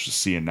I'm just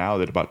seeing now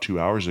that about 2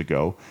 hours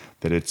ago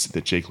that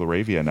Jake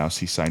LaRavia announced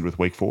he signed with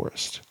Wake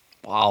Forest.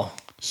 Wow.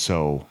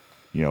 So,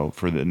 you know,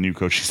 for the new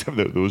coaching staff,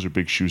 those are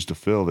big shoes to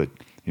fill. That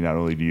not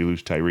only do you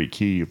lose Tyreek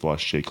Key, you've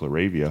lost Jake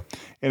LaRavia,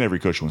 and every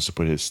coach wants to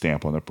put his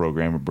stamp on the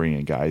program and bring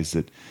in guys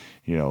that,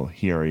 you know,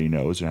 he already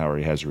knows and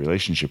already has a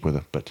relationship with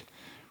them. But,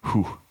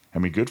 I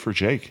mean, good for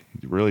Jake.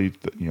 Really,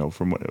 you know,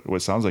 from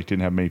what sounds like,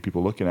 didn't have many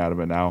people looking at him,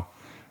 and now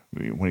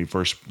when he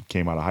first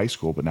came out of high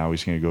school, but now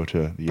he's going to go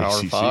to the Power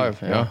ACC.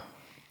 5, yeah.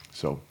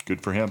 So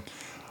good for him.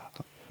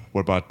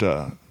 What about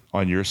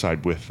on your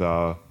side with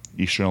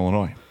Eastern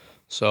Illinois?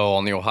 So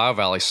on the Ohio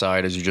Valley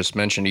side, as you just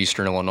mentioned,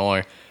 Eastern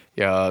Illinois.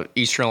 Yeah,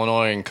 Eastern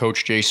Illinois and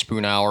Coach Jay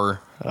Spoonhour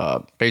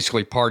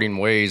basically parting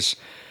ways.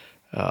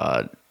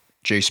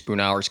 Jay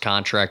Spoonhour's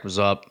contract was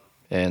up,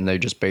 and they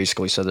just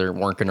basically said they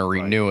weren't going to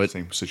renew it.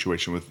 Same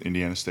situation with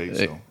Indiana State,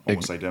 so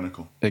almost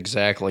identical.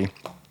 Exactly.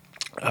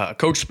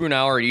 Coach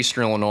Spoonhour at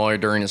Eastern Illinois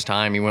during his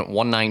time, he went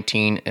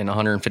 119 and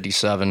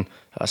 157,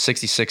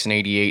 66 and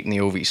 88 in the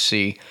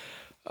OVC.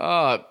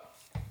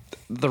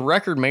 The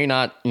record may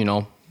not, you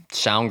know,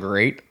 sound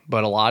great,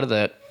 but a lot of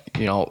that,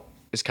 you know,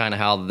 is kind of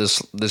how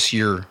this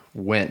year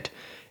went.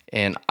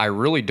 And I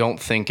really don't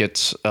think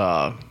it's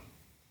all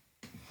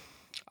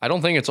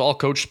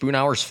Coach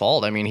Spoonhour's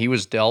fault. I mean, he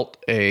was dealt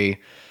a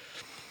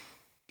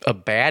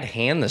bad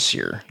hand this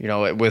year. You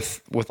know,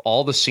 with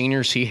all the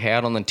seniors he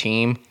had on the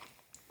team,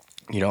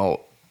 you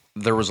know,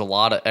 there was a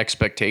lot of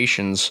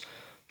expectations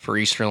for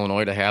Eastern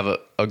Illinois to have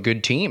a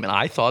good team. And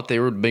I thought they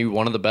would be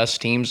one of the best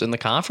teams in the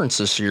conference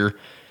this year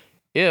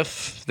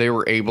if they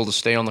were able to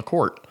stay on the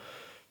court.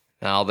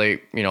 Now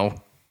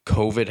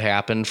COVID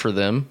happened for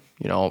them.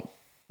 You know,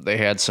 they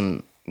had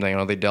some, you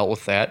know, they dealt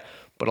with that,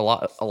 but a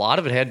lot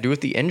of it had to do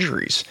with the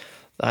injuries.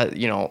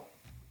 You know,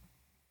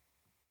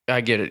 I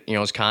get it. You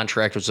know, his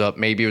contract was up.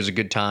 Maybe it was a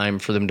good time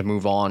for them to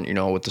move on, you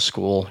know, with the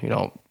school, you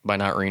know, by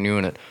not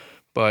renewing it.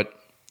 But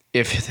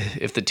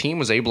if the team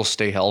was able to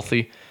stay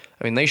healthy,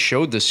 I mean, they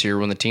showed this year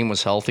when the team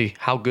was healthy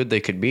how good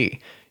they could be.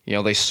 You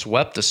know, they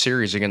swept the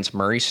series against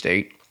Murray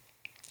State.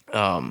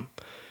 And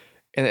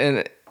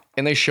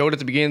they showed at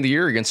the beginning of the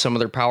year against some of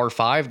their Power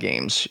 5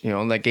 games. You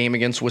know, in that game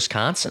against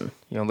Wisconsin,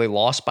 you know, they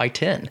lost by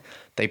 10.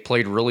 They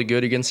played really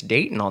good against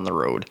Dayton on the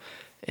road.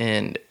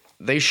 And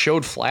they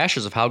showed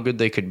flashes of how good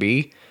they could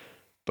be.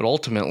 But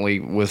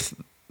ultimately, with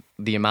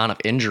the amount of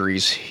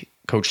injuries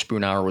Coach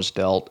Spoonhour was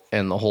dealt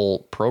and the whole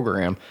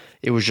program,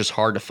 it was just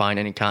hard to find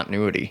any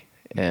continuity.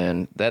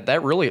 and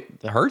that really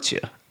hurts you.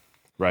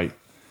 Right.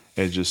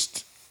 It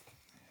just,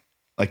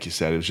 like you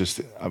said, it was just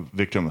a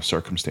victim of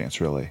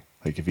circumstance, really.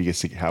 Like if he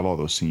gets to have all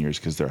those seniors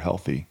because they're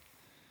healthy,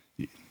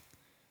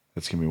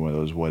 that's going to be one of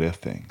those what if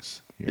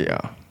things.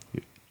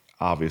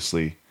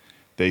 Obviously,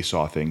 they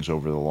saw things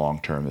over the long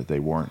term that they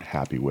weren't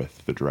happy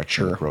with the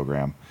direction of the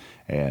program.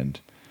 And,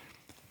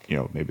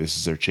 maybe this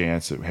is their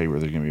chance that, hey, where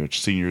there's going to be a bunch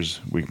of seniors,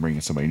 we can bring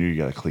in somebody new. You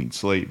got a clean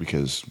slate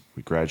because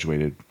we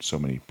graduated so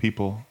many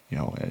people,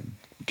 and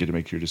get to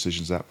make your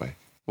decisions that way.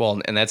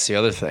 Well, and that's the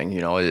other thing,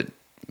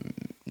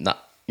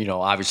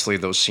 obviously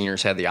those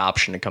seniors had the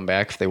option to come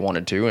back if they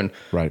wanted to, and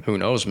who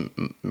knows,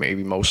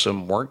 maybe most of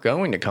them weren't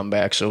going to come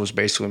back. So it was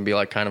basically going to be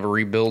like kind of a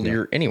rebuild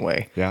year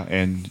anyway. Yeah.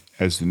 And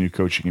as the new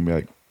coach, you can be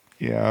like,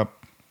 yeah,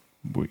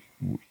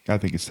 I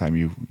think it's time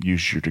you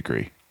use your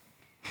degree.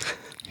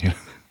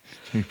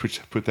 You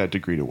put that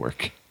degree to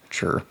work.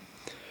 Sure.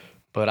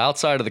 But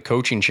outside of the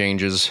coaching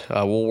changes,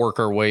 we'll work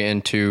our way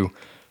into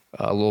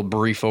a little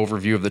brief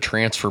overview of the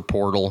transfer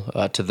portal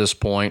to this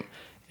point.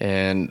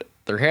 And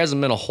there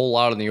hasn't been a whole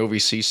lot on the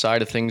OVC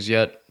side of things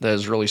yet that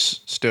has really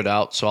stood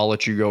out. So I'll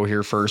let you go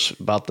here first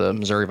about the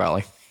Missouri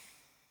Valley.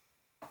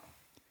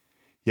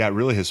 Yeah, it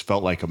really has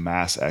felt like a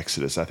mass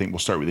exodus. I think we'll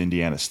start with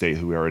Indiana State,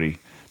 who we already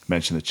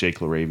mentioned that Jake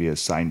LaRavia has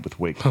signed with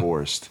Wake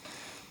Forest.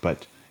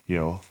 But,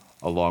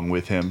 along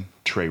with him,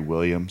 Trey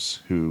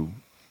Williams, who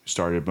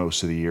started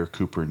most of the year,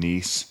 Cooper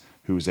Neese,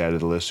 who was added to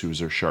the list, who was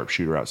their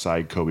sharpshooter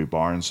outside, Kobe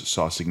Barnes,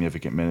 saw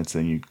significant minutes.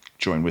 Then you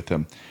join with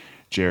him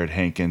Jared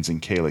Hankins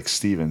and Calix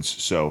Stevens.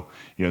 So,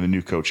 the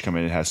new coach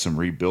coming in has some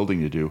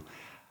rebuilding to do.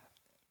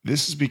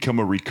 This has become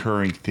a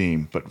recurring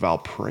theme, but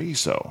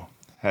Valparaiso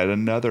had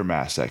another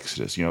mass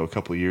exodus. A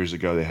couple of years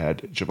ago, they had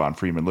Javon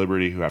Freeman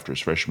Liberty, who after his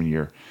freshman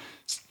year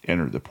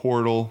entered the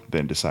portal,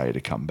 then decided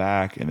to come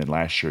back. And then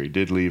last year he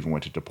did leave and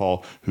went to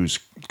DePaul, whose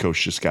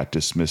coach just got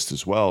dismissed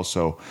as well.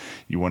 So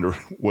you wonder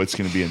what's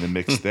going to be in the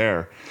mix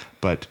there.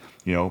 But,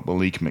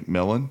 Malik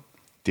McMillan,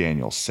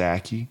 Daniel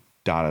Sackey,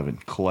 Donovan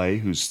Clay,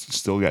 who's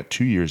still got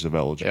 2 years of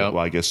eligibility. Yep.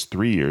 Well, I guess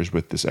 3 years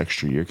with this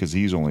extra year because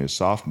he's only a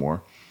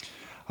sophomore.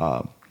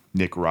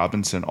 Nick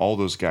Robinson, all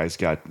those guys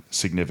got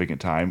significant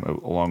time,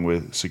 along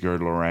with Sigurd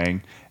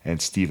Lorang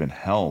and Stephen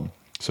Helm.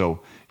 So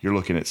you're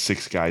looking at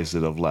 6 guys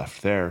that have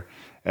left there.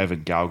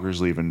 Evan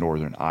Gauger's leaving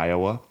Northern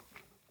Iowa.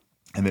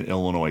 And then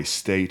Illinois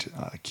State,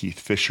 Keith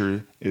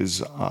Fisher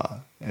is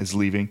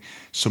leaving.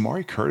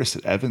 Samari Curtis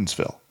at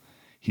Evansville.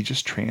 He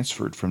just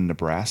transferred from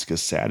Nebraska,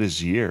 sat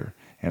his year,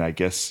 and I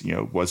guess,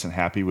 wasn't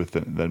happy with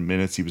the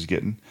minutes he was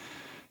getting.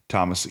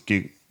 Thomas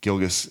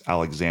Gilgis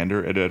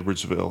Alexander at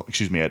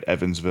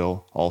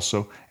Evansville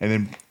also. And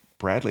then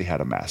Bradley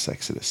had a mass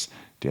exodus.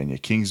 Dania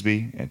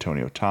Kingsby,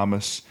 Antonio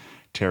Thomas,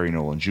 Terry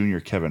Nolan Jr.,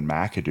 Kevin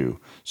McAdoo.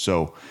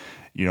 So,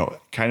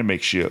 kind of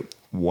makes you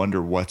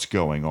wonder what's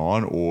going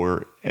on.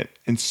 Or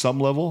in some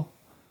level,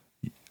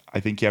 I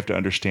think you have to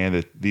understand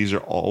that these are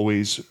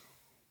always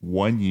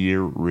 1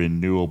 year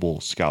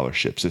renewable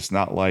scholarships. It's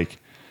not like,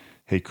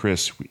 hey,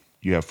 Chris,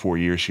 you have 4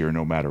 years here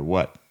no matter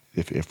what.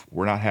 If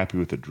we're not happy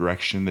with the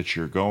direction that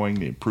you're going,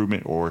 the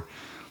improvement, or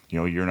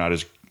you're not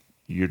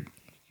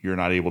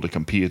able to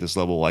compete at this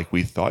level like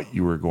we thought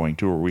you were going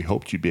to, or we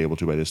hoped you'd be able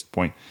to by this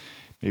point,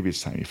 maybe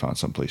it's time you found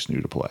someplace new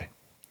to play.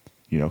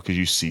 Because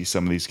you see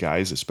some of these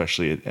guys,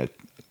 especially at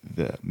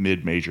the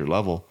mid-major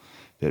level,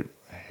 that,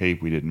 hey,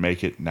 we didn't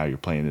make it. Now you're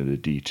playing at a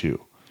D2.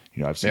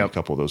 I've seen a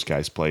couple of those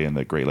guys play in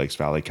the Great Lakes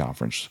Valley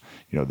Conference,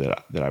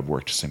 that I've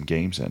worked some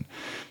games in.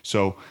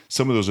 So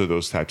some of those are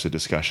those types of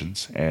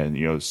discussions.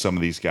 And, some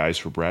of these guys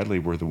for Bradley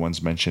were the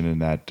ones mentioned in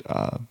that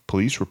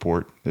police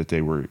report that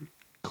they were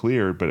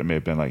cleared, but it may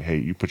have been like, hey,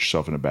 you put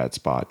yourself in a bad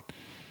spot.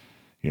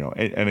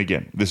 And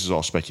again, this is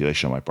all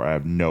speculation on my part. I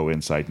have no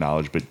inside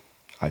knowledge, but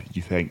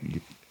you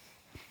think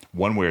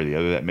one way or the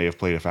other that may have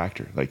played a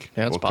factor. Like,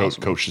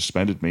 coach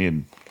suspended me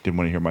and didn't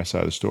want to hear my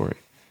side of the story.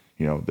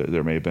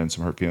 There may have been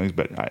some hurt feelings,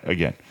 but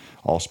again,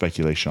 all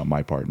speculation on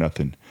my part,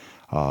 nothing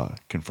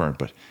confirmed.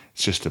 But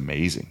it's just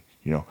amazing,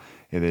 And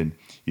then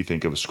you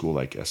think of a school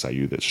like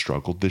SIU that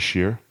struggled this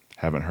year.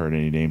 Haven't heard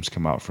any names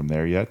come out from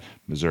there yet.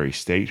 Missouri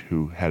State,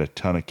 who had a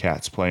ton of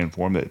cats playing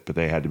for them, but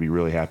they had to be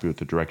really happy with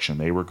the direction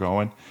they were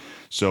going.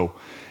 So,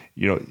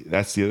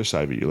 that's the other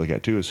side of it you look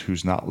at too, is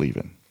who's not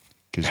leaving.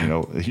 Because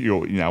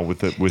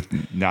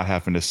with not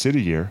having to sit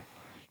a year,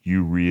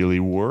 you really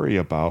worry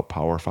about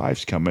Power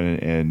Fives coming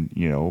and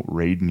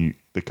raiding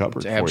the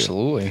cupboard.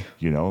 Absolutely. For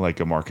you.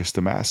 Like a Marcus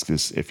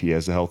Damascus, if he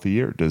has a healthy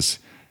year, does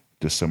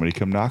somebody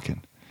come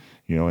knocking?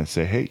 And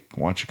say, hey,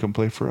 why don't you come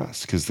play for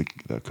us? Because the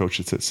coach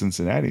that's at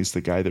Cincinnati is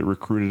the guy that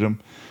recruited him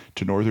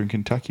to Northern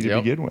Kentucky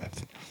to begin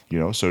with.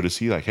 So to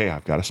see like, hey,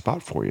 I've got a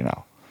spot for you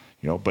now.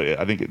 But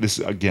I think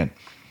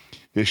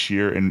this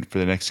year and for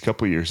the next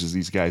couple of years, as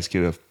these guys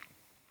get a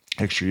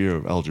extra year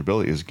of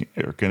eligibility,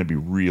 are going to be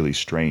really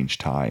strange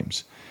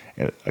times.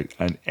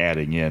 And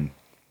adding in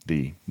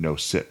the no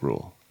sit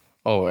rule.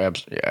 Oh,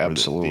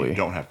 absolutely. You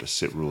don't have to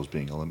sit rules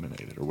being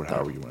eliminated, or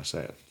however you want to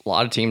say it. A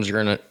lot of teams are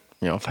going to,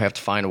 have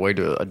to find a way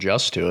to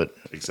adjust to it.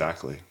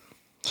 Exactly.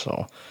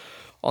 So,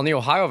 on the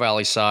Ohio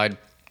Valley side,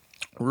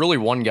 really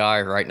one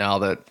guy right now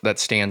that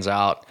stands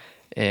out,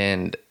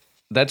 and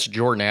that's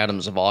Jordan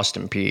Adams of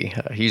Austin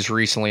Peay. He's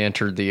recently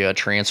entered the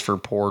transfer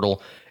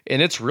portal,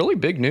 and it's really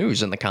big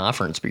news in the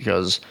conference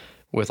because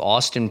with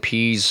Austin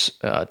Peay's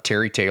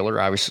Terry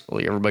Taylor,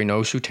 obviously everybody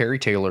knows who Terry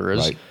Taylor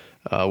is.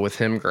 Right. With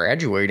him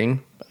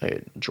graduating,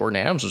 Jordan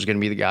Adams was going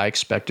to be the guy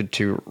expected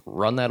to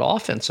run that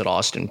offense at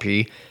Austin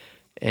Peay,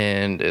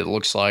 and it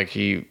looks like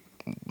he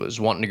was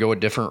wanting to go a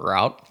different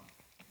route,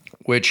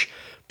 which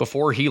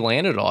before he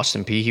landed at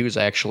Austin Peay, he was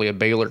actually a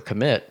Baylor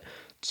commit.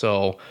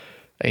 So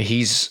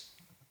he's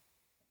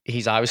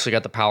obviously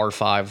got the Power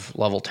 5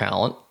 level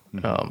talent.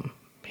 Mm-hmm.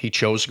 He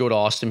chose to go to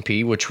Austin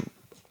Peay, which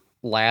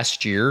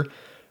last year,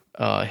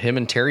 him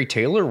and Terry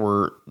Taylor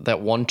were that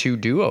 1-2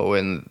 duo,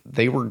 and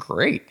they were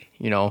great,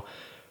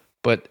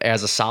 But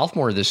as a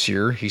sophomore this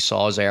year, he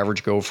saw his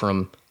average go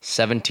from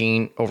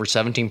over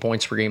 17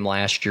 points per game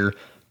last year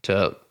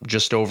to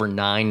just over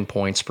 9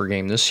 points per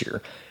game this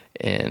year.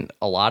 And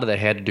a lot of that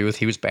had to do with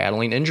he was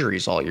battling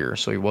injuries all year,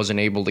 so he wasn't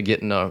able to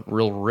get in a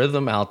real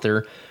rhythm out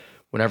there.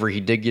 Whenever he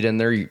did get in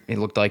there, it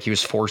looked like he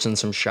was forcing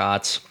some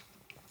shots.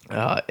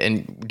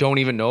 And don't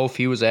even know if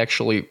he was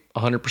actually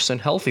 100%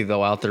 healthy,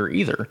 though, out there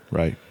either.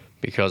 Right.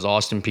 Because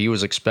Austin Peay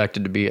was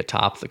expected to be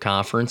atop the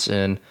conference,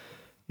 and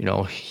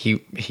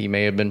he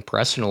may have been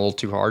pressing a little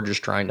too hard,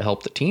 just trying to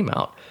help the team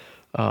out.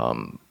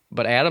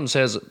 But Adams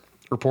has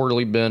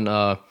reportedly been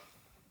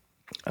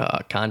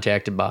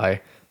contacted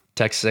by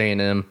Texas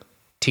A&M,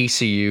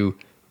 TCU,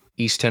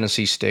 East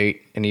Tennessee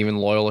State, and even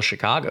Loyola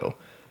Chicago.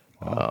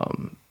 Wow.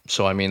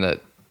 So I mean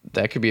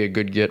that could be a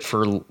good get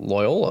for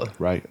Loyola,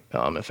 right?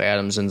 If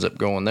Adams ends up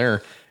going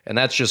there, and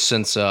that's just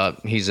since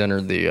he's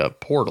entered the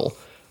portal.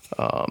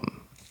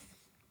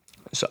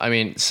 So I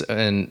mean,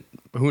 and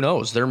who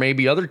knows? There may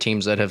be other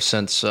teams that have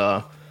since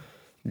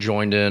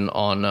joined in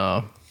on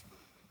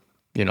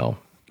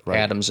right.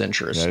 Adams'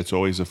 interest. Yeah, it's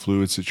always a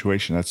fluid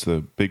situation. That's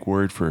the big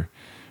word for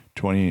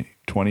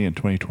 2020 and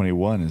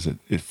 2021. Is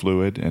it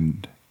fluid,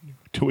 and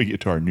until we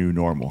get to our new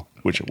normal,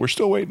 which we're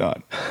still waiting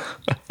on.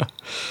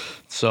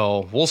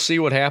 So we'll see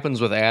what happens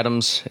with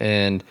Adams,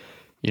 and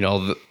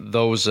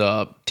those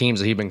teams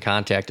that he's been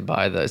contacted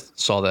by. That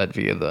saw that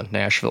via the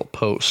Nashville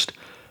Post.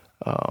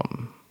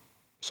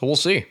 So we'll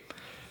see.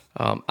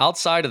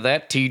 Outside of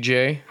that,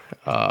 TJ,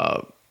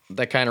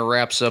 that kind of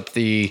wraps up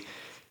the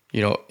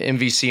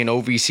MVC and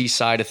OVC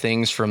side of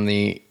things from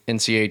the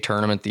NCAA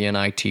tournament, the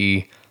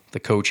NIT, the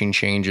coaching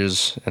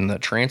changes, and the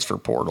transfer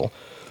portal.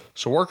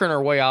 So working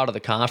our way out of the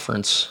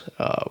conference,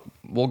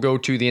 we'll go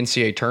to the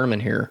NCAA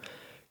tournament here.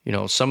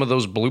 Some of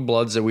those blue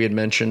bloods that we had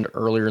mentioned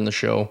earlier in the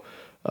show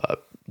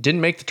didn't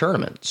make the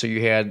tournament. So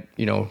you had,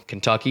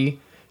 Kentucky,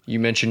 you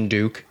mentioned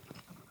Duke.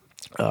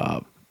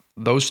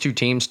 Those two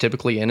teams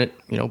typically in it,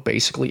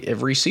 basically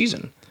every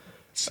season.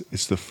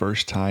 It's the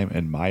first time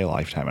in my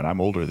lifetime, and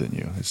I'm older than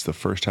you. It's the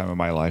first time in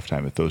my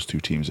lifetime that those two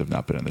teams have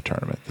not been in the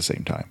tournament at the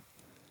same time.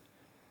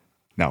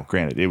 Now,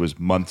 granted, it was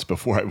months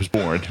before I was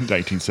born in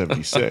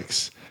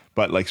 1976.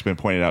 But like it's been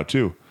pointed out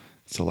too,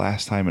 it's the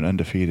last time an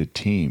undefeated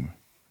team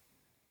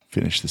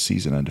finished the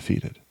season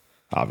undefeated,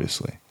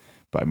 obviously.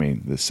 But I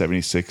mean, the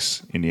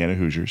 76 Indiana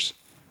Hoosiers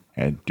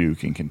and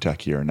Duke and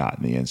Kentucky are not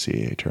in the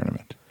NCAA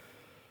tournament.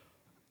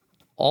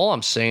 All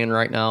I'm saying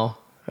right now,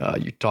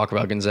 you talk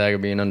about Gonzaga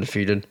being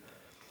undefeated.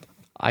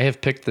 I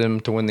have picked them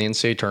to win the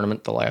NCAA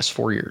tournament the last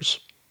 4 years.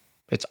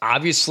 It's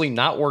obviously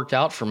not worked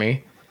out for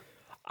me.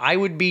 I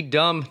would be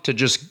dumb to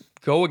just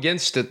go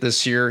against it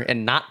this year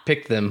and not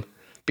pick them,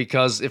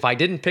 because if I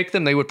didn't pick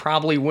them, they would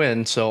probably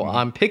win. So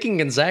I'm picking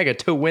Gonzaga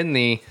to win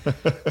the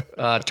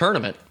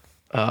tournament.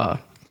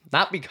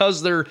 Not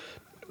because they're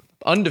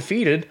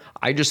undefeated.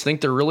 I just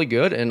think they're really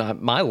good,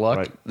 and my luck,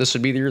 right. This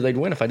would be the year they'd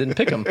win if I didn't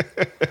pick them.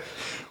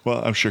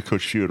 Well, I'm sure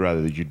Coach Few would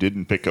rather that you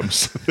didn't pick them.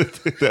 So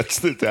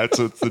that's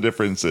what the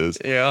difference is.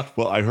 Yeah.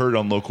 Well, I heard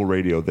on local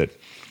radio that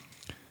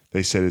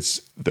they said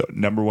it's the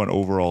number one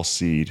overall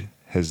seed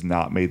has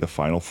not made the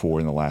Final Four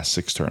in the last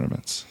 6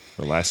 tournaments,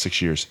 or last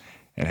 6 years,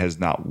 and has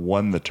not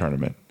won the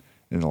tournament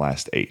in the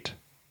last 8.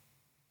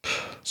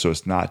 So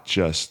it's not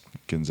just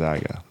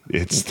Gonzaga.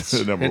 It's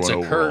the number one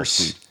overall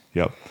seed.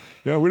 Yep.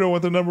 Yeah, we don't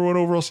want the number one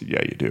overall seed.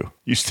 Yeah, you do.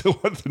 You still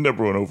want the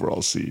number one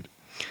overall seed.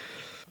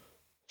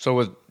 So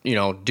with,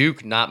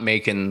 Duke not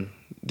making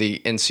the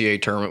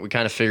NCAA tournament, we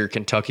kind of figured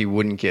Kentucky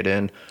wouldn't get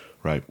in.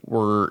 Right.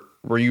 Were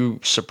you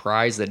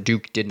surprised that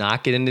Duke did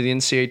not get into the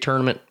NCAA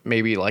tournament?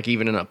 Maybe like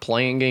even in a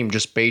playing game,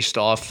 just based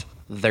off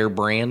their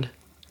brand?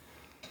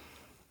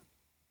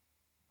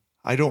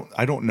 I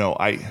don't know.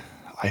 I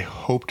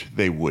hoped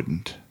they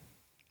wouldn't.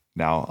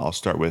 Now I'll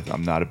start with,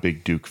 I'm not a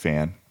big Duke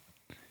fan.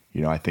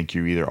 I think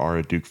you either are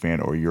a Duke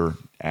fan or you're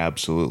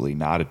absolutely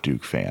not a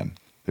Duke fan.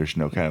 There's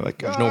no kind of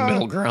there's no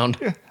middle ground.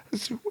 Yeah,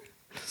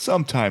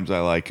 sometimes I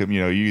like him.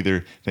 You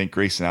either think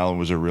Grayson Allen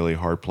was a really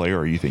hard player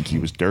or you think he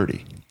was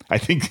dirty. I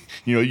think,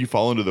 you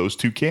fall into those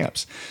two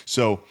camps.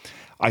 So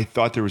I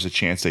thought there was a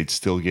chance they'd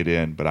still get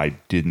in, but I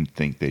didn't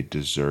think they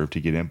deserved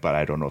to get in. But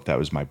I don't know if that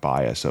was my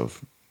bias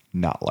of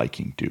not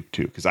liking Duke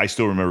too, because I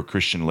still remember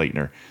Christian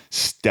Laettner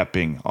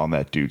stepping on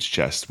that dude's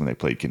chest when they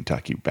played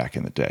Kentucky back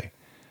in the day.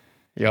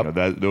 Yep.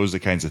 Those are the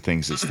kinds of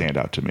things that stand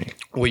out to me.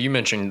 Well, you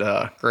mentioned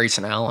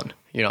Grayson Allen.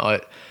 I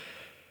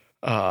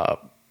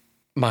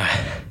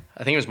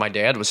think it was my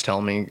dad was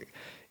telling me,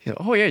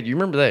 oh yeah, do you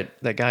remember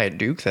that guy at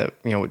Duke that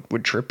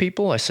would trip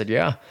people? I said,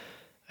 yeah.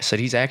 I said,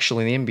 he's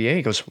actually in the NBA.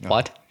 He goes,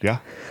 what? Yeah.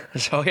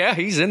 So yeah,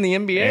 he's in the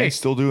NBA. And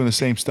still doing the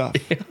same stuff.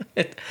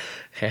 It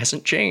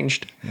hasn't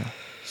changed. Yeah.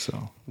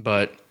 So.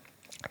 But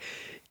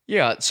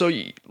yeah, so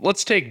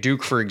let's take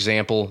Duke for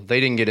example. They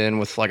didn't get in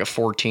with like a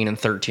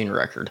 14-13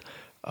 record.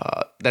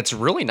 That's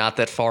really not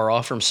that far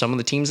off from some of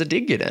the teams that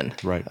did get in.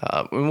 Right.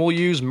 And we'll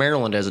use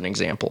Maryland as an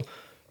example.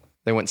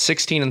 They went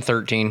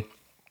 16-13.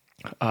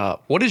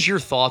 What is your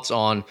thoughts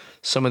on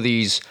some of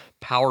these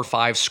Power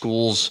 5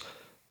 schools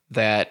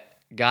that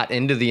got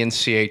into the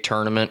NCAA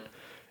tournament?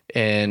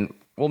 And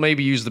we'll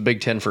maybe use the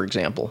Big Ten, for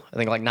example. I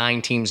think like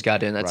 9 teams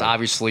got in. That's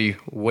obviously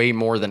way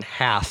more than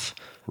half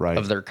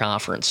of their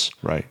conference.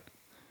 Right.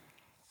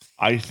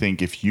 I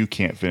think if you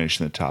can't finish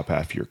in the top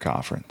half of your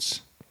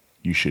conference,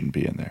 you shouldn't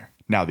be in there.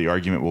 Now, the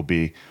argument will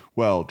be,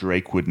 well,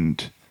 Drake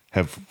wouldn't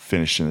have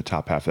finished in the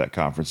top half of that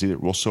conference either.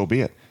 Well, so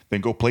be it.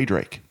 Then go play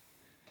Drake.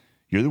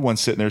 You're the one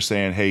sitting there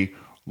saying, hey,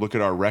 look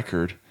at our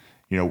record.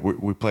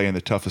 We play in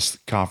the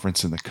toughest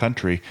conference in the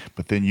country,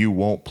 but then you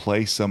won't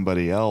play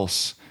somebody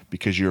else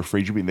because you're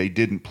afraid you're being. They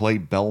didn't play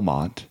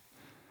Belmont.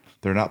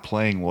 They're not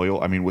playing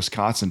Loyola. I mean,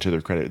 Wisconsin, to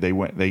their credit,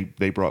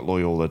 they brought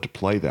Loyola to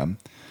play them.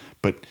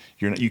 But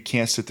you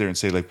can't sit there and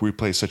say, like, we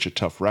play such a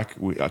tough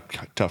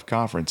tough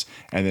conference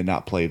and then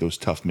not play those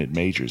tough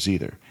mid-majors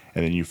either.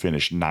 And then you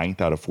finish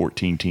 9th out of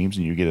 14 teams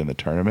and you get in the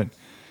tournament.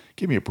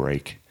 Give me a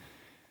break.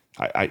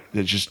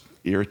 It just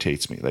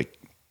irritates me. Like,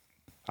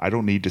 I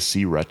don't need to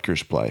see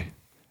Rutgers play.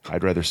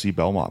 I'd rather see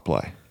Belmont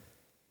play.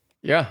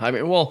 Yeah, I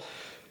mean, well,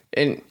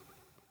 and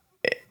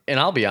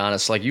I'll be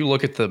honest. Like, you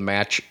look at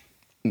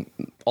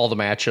all the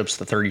matchups,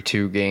 the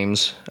 32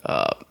 games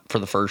for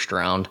the first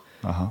round,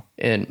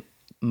 and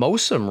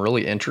most of them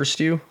really interest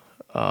you.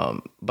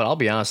 But I'll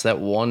be honest, that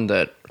one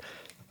that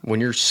when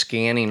you're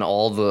scanning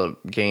all the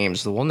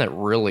games, the one that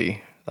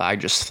really I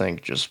just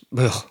think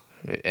ugh,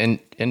 and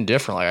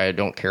indifferently, I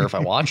don't care if I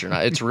watch it or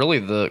not. It's really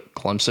the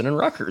Clemson and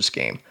Rutgers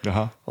game.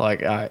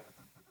 Like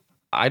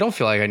I don't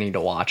feel like I need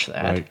to watch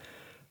that.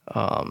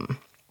 Right.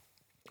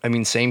 I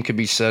mean, same could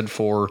be said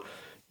for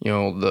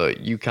the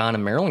UConn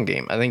and Maryland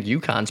game. I think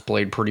UConn's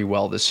played pretty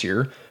well this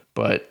year,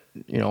 but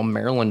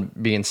Maryland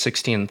being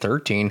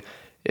 16-13,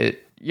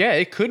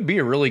 it could be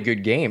a really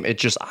good game. It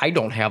just I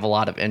don't have a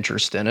lot of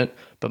interest in it.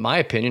 But my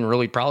opinion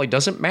really probably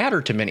doesn't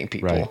matter to many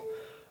people.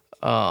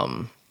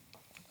 Right.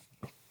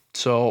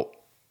 So,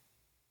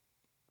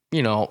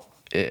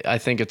 I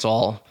think it's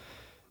all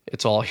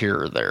here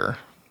or there,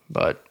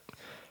 but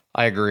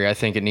I agree. I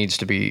think it needs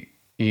to be,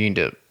 you need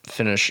to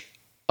finish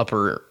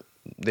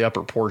the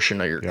upper portion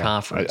of your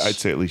conference. I'd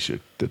say at least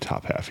the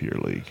top half of your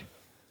league.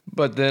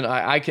 But then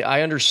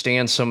I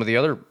understand some of the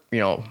other,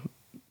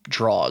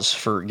 draws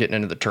for getting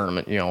into the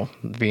tournament,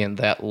 being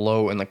that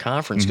low in the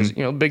conference because,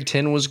 Big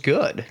Ten was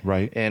good.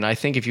 Right. And I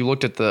think if you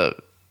looked at the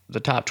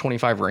top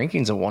 25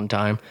 rankings at one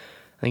time,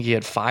 I think he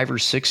had 5 or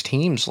 6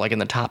 teams like in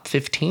the top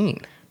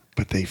 15.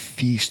 But they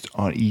feast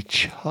on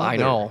each other. I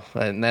know,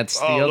 and that's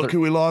the other. Look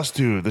who we lost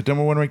to, the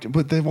number 1 ranked.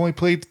 But they've only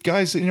played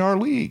guys in our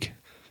league,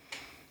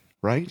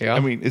 right? Yeah. I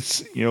mean,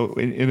 it's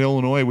in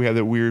Illinois we have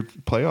that weird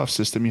playoff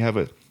system. You have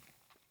a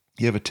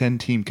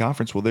 10-team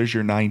conference. Well, there's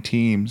your 9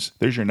 teams.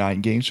 There's your 9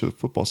 games for the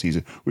football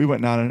season. We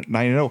went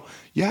 9-0.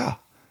 Yeah,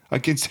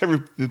 against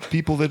the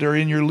people that are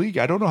in your league.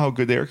 I don't know how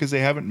good they are because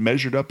they haven't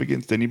measured up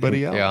against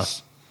anybody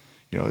else.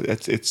 Yeah.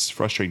 It's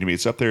frustrating to me.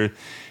 It's up there.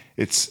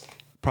 It's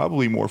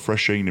probably more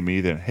frustrating to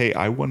me than, hey,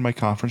 I won my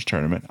conference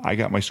tournament. I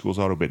got my school's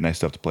auto bid and I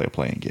still have to play a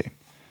playing game.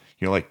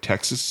 Like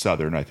Texas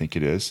Southern, I think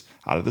it is,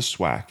 out of the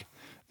SWAC,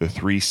 the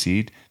 3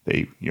 seed,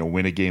 they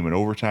win a game in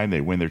overtime, they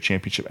win their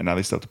championship, and now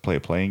they still have to play a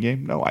playing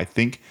game. No, I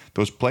think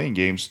those playing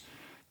games,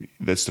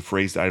 that's the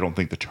phrase that I don't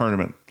think the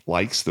tournament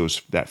likes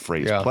that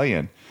phrase play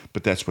in,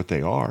 but that's what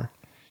they are.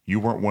 You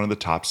weren't one of the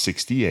top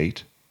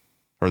 68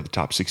 or the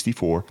top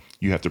 64.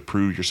 You have to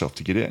prove yourself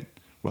to get in.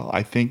 Well,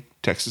 I think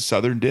Texas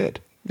Southern did.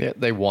 Yeah,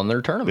 they won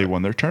their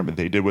tournament.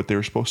 They did what they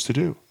were supposed to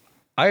do.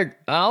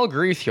 I'll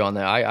agree with you on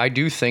that. I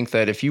do think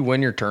that if you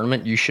win your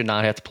tournament, you should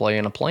not have to play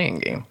in a playing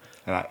game.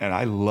 And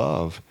I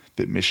love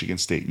that Michigan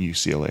State and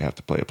UCLA have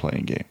to play a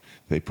playing game.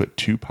 They put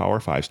 2 Power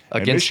 5s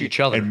against each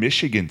other. And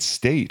Michigan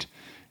State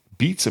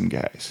beat some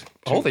guys.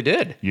 Too, oh, they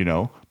did.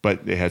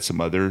 But they had some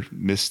other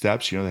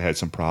missteps. They had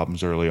some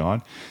problems early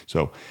on.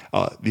 So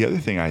the other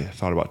thing I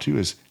thought about too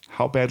is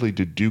how badly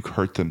did Duke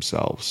hurt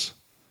themselves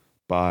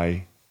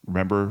by,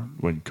 remember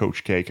when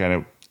Coach K kind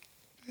of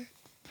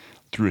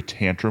threw a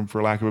tantrum,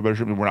 for lack of a better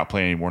term? We're not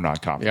playing any more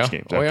non-conference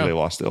games after they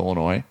lost to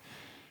Illinois.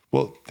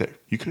 Well,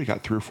 you could have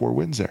got 3 or 4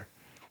 wins there.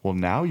 Well,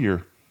 now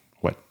you're,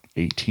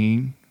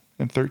 18-13,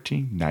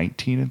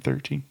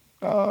 19-13?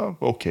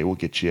 Okay, we'll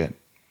get you in.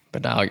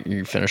 But now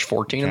you finish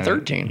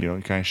 14-13.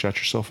 You kind of shot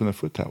yourself in the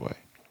foot that way.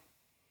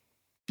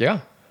 Yeah,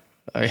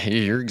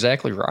 you're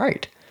exactly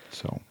right.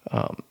 So,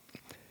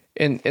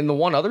 and the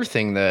one other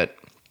thing that,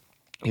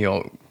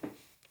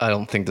 I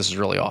don't think this is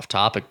really off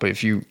topic, but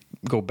if you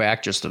go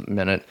back just a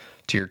minute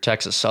to your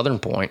Texas Southern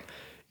point,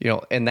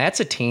 and that's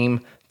a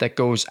team that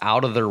goes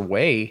out of their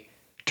way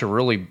to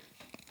really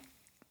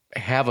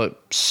have a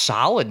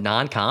solid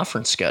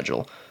non-conference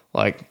schedule.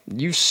 Like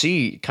you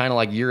see kind of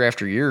like year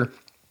after year,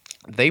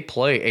 they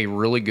play a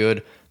really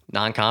good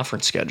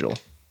non-conference schedule.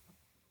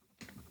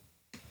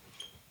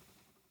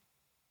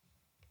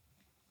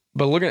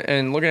 But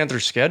looking at their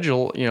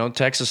schedule,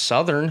 Texas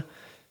Southern,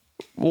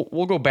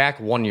 we'll go back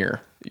 1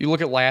 year. You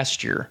look at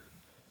last year,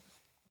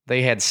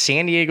 they had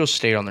San Diego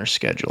State on their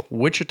schedule,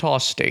 Wichita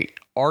State,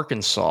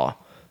 Arkansas,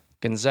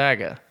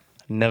 Gonzaga,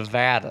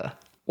 Nevada,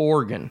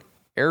 Oregon,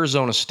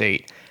 Arizona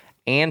State,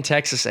 and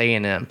Texas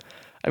A&M.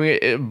 I mean,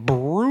 a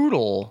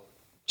brutal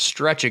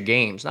stretch of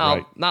games.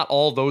 Now, Not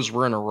all those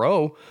were in a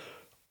row,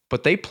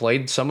 but they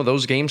played some of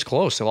those games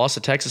close. They lost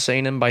to Texas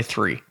A&M by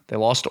 3. They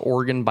lost to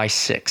Oregon by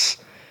 6.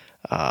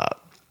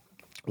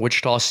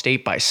 Wichita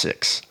State by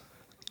 6.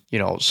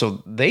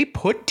 So they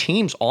put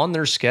teams on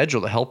their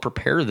schedule to help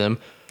prepare them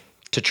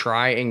to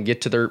try and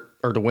get to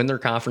to win their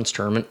conference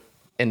tournament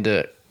and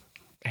to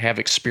have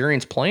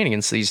experience playing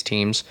against these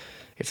teams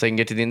if they can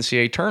get to the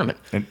NCAA tournament.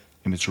 And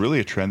it's really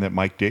a trend that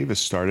Mike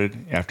Davis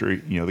started after,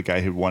 the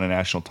guy who won a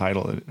national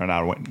title, or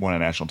not won a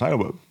national title,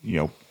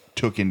 but,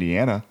 took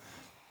Indiana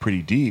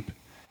pretty deep.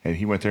 And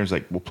he went there and was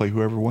like, we'll play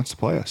whoever wants to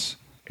play us.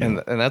 And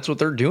that's what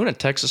they're doing at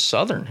Texas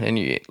Southern. And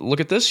you look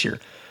at this year.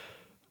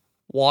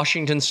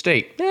 Washington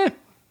State,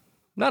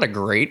 not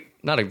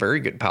a very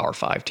good Power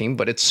 5 team,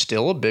 but it's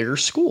still a bigger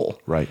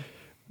school. Right.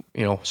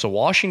 So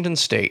Washington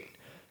State,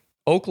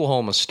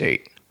 Oklahoma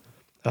State,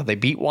 they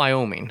beat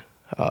Wyoming,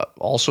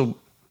 also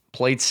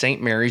played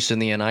St. Mary's in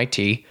the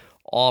NIT,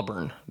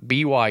 Auburn,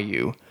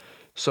 BYU.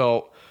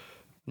 So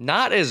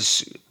not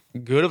as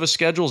good of a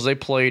schedule as they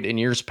played in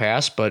years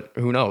past, but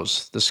who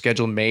knows? The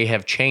schedule may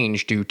have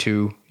changed due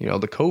to,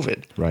 the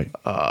COVID. Right.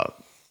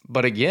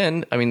 But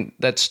again, I mean,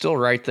 that's still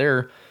right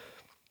there.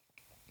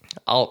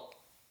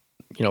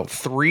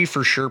 3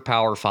 for sure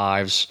Power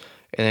 5s,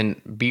 and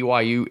then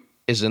BYU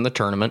is in the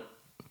tournament,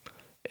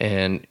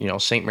 and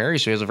St.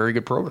 Mary's, who has a very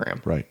good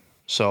program. Right.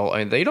 So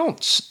they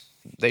don't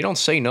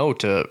say no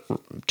to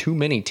too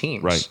many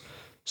teams. Right.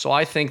 So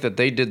I think that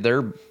they did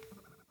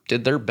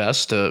their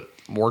best to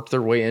work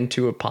their way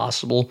into a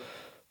possible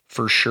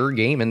for sure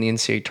game in the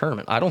NCAA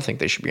tournament. I don't think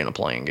they should be in a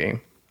playing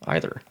game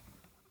either.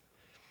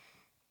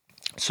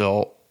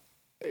 So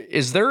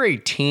is there a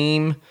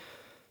team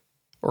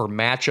or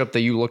matchup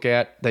that you look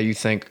at that you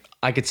think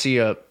I could see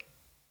a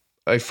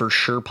for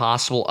sure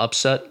possible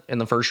upset in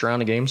the first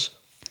round of games?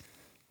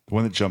 The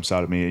one that jumps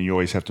out at me, and you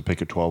always have to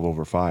pick a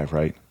 12/5,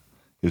 right,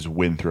 is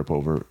Winthrop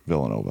over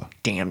Villanova.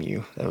 Damn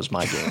you. That was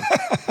my game.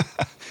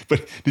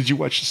 But did you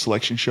watch the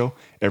selection show?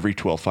 Every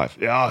 12/5.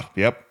 Yeah,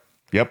 yep.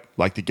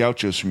 Like the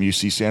Gauchos from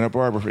UC Santa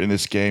Barbara in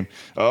this game.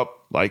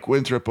 Like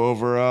Winthrop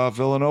over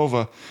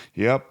Villanova.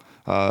 Yep.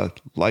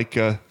 Like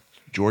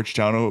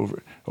Georgetown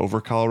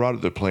over Colorado.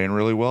 They're playing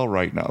really well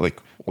right now. Like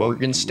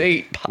Oregon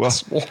State,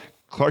 possible. Well,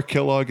 Clark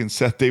Kellogg and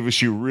Seth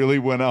Davis, you really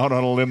went out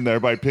on a limb there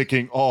by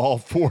picking all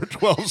 4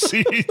 12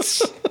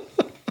 seeds.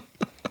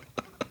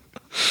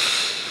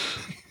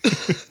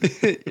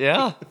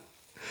 Yeah,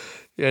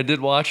 I did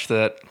watch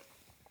that.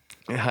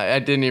 I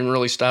didn't even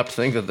really stop to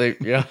think that they,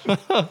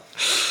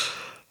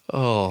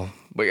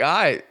 but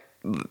I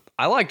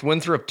liked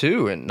Winthrop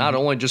too, and not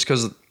only just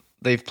because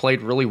they've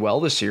played really well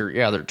this year.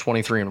 Yeah, they're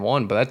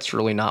 23-1, but that's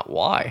really not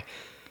why.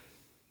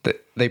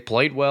 They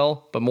played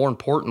well, but more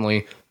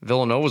importantly,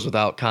 Villanova's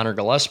without Connor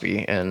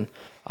Gillespie, and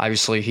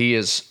obviously he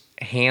is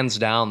hands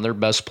down their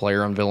best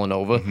player on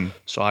Villanova. Mm-hmm.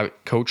 So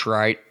Coach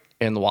Wright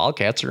and the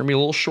Wildcats are going to be a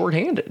little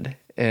shorthanded,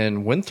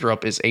 and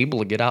Winthrop is able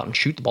to get out and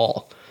shoot the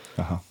ball.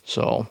 Uh-huh.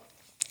 So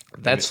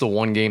that's the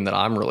one game that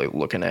I'm really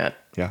looking at.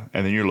 Yeah,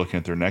 and then you're looking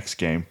at their next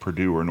game,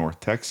 Purdue or North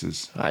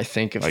Texas. I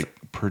think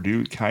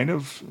Purdue kind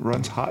of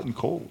runs hot and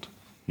cold.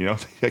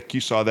 Like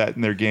you saw that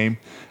in their game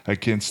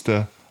against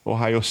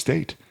Ohio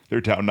State. They're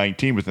down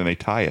 19, but then they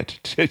tie it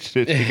to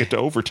take it to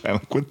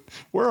overtime. Like,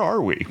 where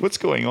are we? What's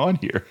going on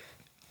here?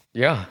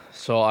 Yeah.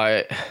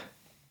 So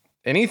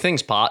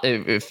anything's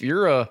possible. If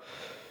you're a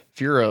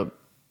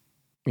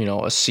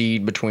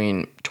seed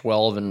between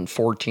 12 and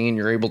 14,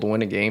 you're able to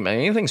win a game.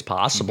 Anything's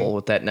possible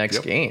with that next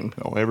game.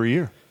 Oh, every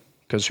year.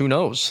 Because who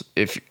knows?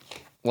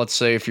 Let's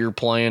say if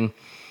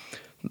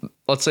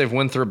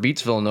Winthrop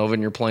beats Villanova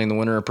and you're playing the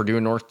winner of Purdue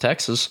and North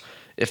Texas,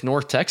 if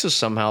North Texas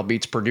somehow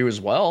beats Purdue as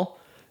well,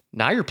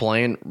 now you're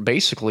playing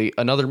basically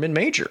another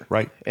mid-major.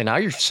 Right. And now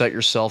you've set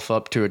yourself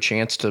up to a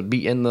chance to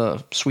be in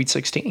the Sweet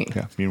 16.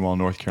 Yeah. Meanwhile,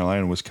 North Carolina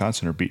and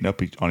Wisconsin are beating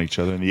up on each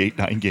other in the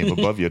 8-9 game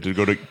above you to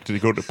go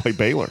to play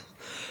Baylor.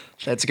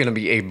 That's going to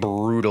be I think it's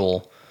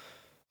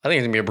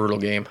going to be a brutal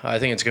game. I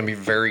think it's going to be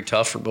very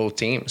tough for both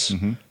teams.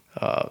 Mm-hmm.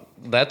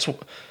 That's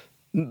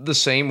the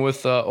same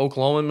with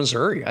Oklahoma and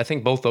Missouri. I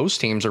think both those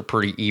teams are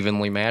pretty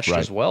evenly matched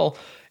as well.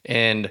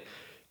 And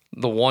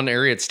the one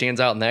area that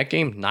stands out in that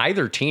game,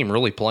 neither team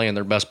really playing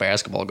their best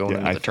basketball going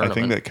into the tournament.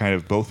 I think that kind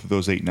of both of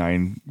those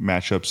 8-9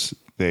 matchups,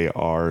 they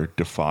are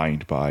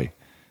defined by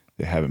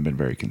they haven't been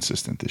very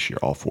consistent this year,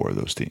 all 4 of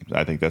those teams.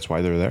 I think that's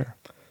why they're there.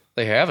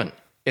 They haven't.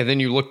 And then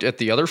you looked at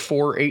the other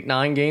 4, 8,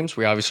 9 games.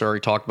 We obviously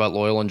already talked about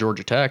Loyola and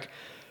Georgia Tech,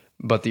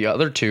 but the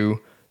other 2,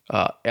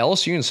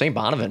 LSU and St.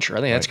 Bonaventure,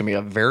 I think that's going to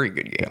be a very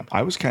good game. Yeah,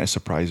 I was kind of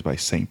surprised by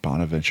St.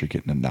 Bonaventure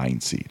getting a 9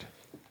 seed.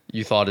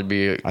 You thought it'd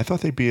be... I thought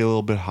they'd be a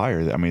little bit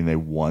higher. I mean, they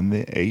won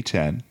the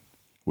A10,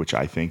 which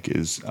I think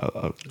is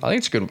I think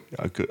it's good.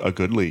 A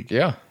good league.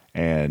 Yeah.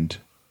 And,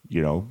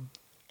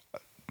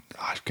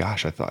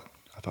 gosh, I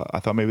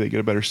thought maybe they get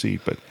a better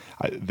seed, but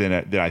then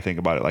I think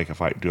about it like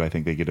do I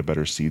think they get a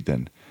better seed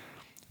than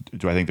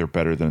do I think they're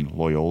better than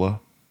Loyola?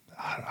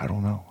 I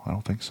don't know. I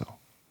don't think so.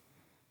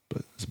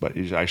 But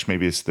actually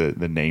maybe it's the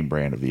name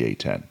brand of the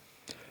A10.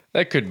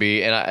 That could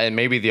be, and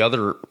maybe the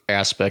other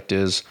aspect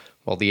is,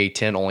 well, the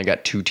A10 only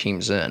got 2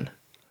 teams in.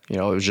 It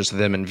was just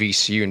them and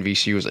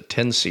VCU was a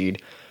 10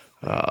 seed.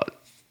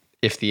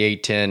 If the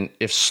A10,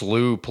 if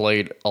SLU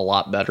played a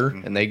lot better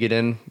and they get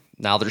in,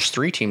 now there's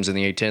 3 teams in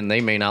the A10.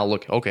 They may now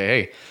look,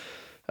 okay,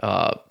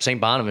 hey,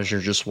 St. Bonaventure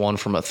just won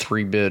from a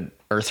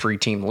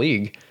 3-team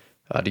league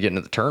to get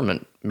into the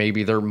tournament.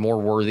 Maybe they're more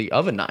worthy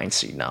of a 9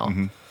 seed now.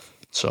 Mm-hmm.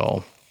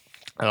 So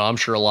I'm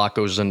sure a lot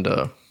goes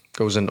into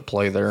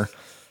play there.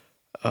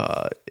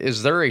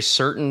 Is there a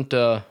certain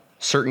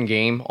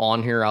game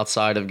on here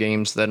outside of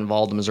games that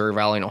involve the Missouri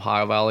Valley and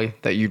Ohio Valley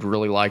that you'd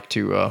really like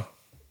to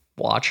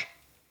watch?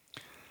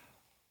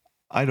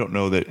 I don't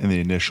know that in the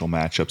initial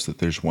matchups that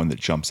there's one that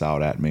jumps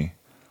out at me.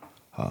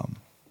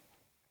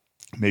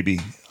 Maybe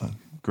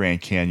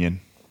Grand Canyon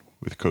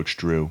with Coach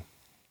Drew,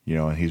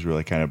 and he's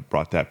really kind of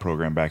brought that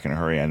program back in a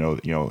hurry. I know,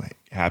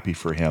 happy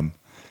for him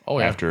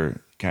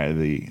after kind of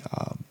the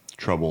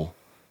trouble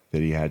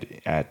that he had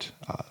at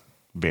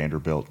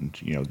Vanderbilt.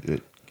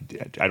 And,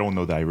 I don't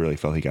know that I really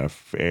felt he got a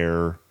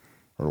fair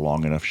or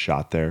long enough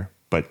shot there,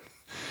 but,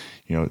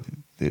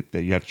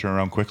 that you have to turn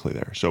around quickly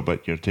there. So,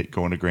 but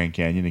going to Grand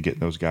Canyon and getting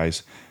those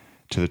guys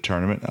to the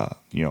tournament,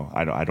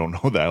 I don't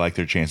know that I like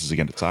their chances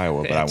against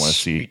Iowa, but I want to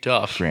see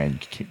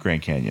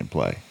Grand Canyon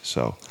play.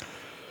 So,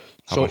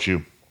 how about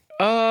you?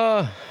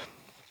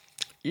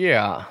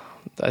 Yeah,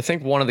 I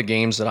think one of the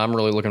games that I'm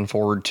really looking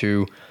forward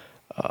to,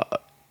 I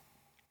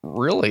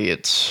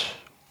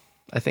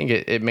think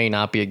it may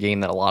not be a game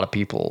that a lot of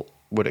people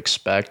would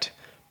expect,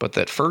 but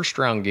that first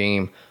round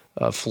game.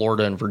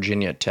 Florida and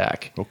Virginia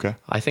Tech. Okay.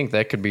 I think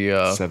that could be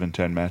a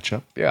 7-10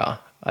 matchup. Yeah.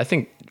 I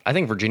think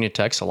Virginia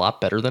Tech's a lot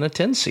better than a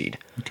 10 seed.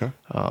 Okay.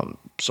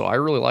 So I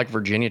really like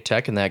Virginia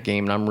Tech in that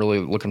game, and I'm really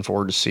looking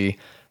forward to see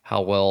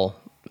how well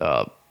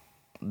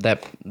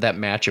that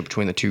matchup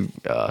between the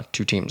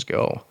two teams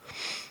go.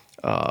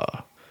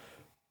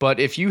 But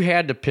if you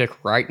had to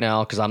pick right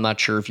now, because I'm not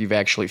sure if you've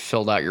actually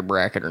filled out your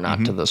bracket or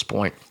not to this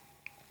point,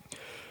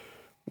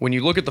 when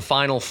you look at the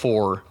Final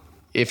Four,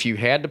 if you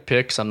had to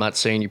pick, because I'm not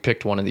saying you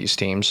picked one of these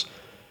teams,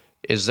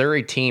 is there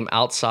a team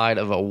outside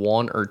of a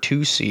 1 or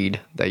 2 seed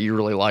that you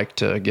really like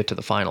to get to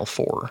the Final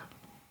Four?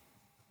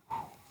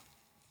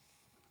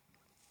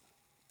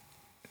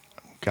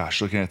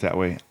 Gosh, looking at it that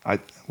way,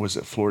 was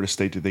it Florida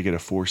State? Did they get a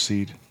 4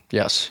 seed?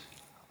 Yes.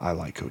 I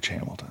like Coach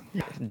Hamilton.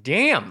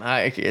 Damn,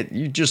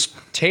 you just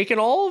taken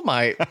all of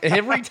my.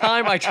 Every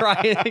time I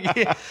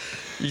try,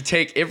 you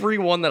take every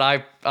one that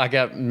I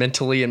got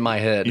mentally in my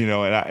head. And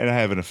I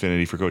have an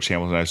affinity for Coach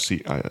Hamilton.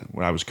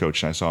 When I was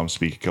coaching, I saw him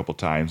speak a couple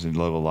times and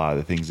love a lot of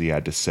the things he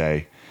had to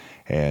say,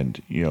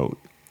 and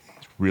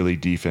really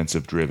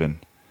defensive driven,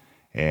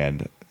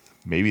 and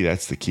maybe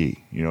that's the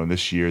key. In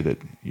this year that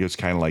it's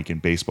kind of like in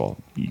baseball,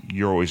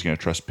 you're always going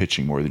to trust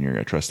pitching more than you're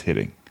going to trust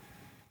hitting.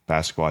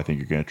 Basketball, I think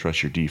you're going to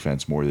trust your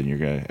defense more than you're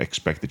going to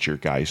expect that your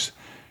guys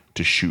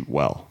to shoot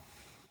well.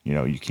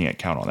 You can't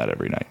count on that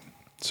every night.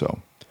 So,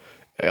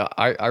 yeah,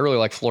 I really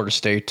like Florida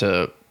State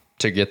to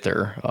get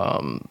there.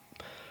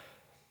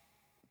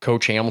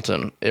 Coach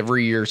Hamilton,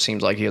 every year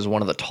seems like he has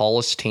one of the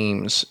tallest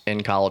teams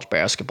in college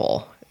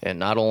basketball. And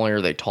not only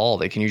are they tall,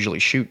 they can usually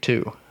shoot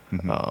too.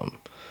 Mm-hmm.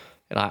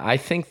 And I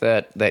think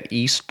that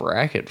East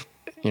bracket,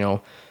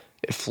 if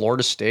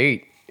Florida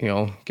State,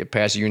 get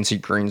past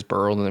UNC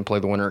Greensboro and then play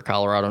the winner of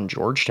Colorado and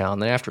Georgetown.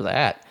 Then after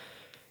that,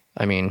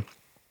 I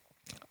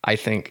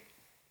think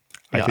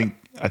of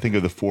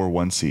the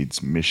 4-1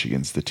 seeds,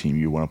 Michigan's the team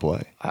you want to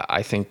play.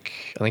 I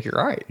think you're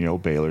right.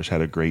 Baylor's had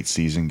a great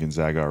season.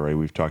 Gonzaga already.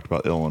 We've talked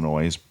about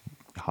Illinois is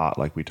hot,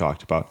 like we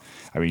talked about.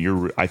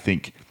 I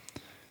think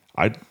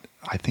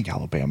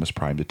Alabama's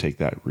primed to take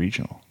that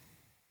regional,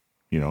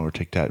 or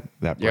take that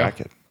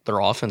bracket. Their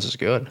offense is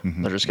good.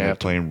 Mm-hmm. They're just going to have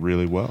to playing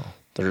really well.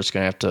 They're just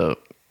going to have to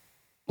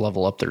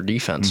level up their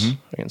defense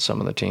against some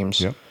of the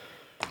teams. Yep.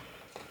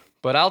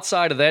 But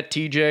outside of that,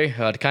 TJ,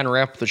 to kind of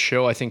wrap up the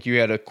show, I think you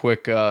had a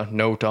quick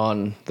note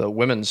on the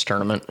women's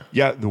tournament.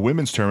 Yeah, the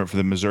women's tournament for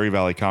the Missouri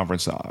Valley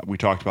Conference. We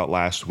talked about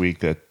last week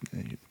that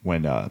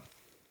when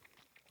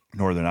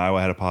Northern Iowa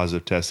had a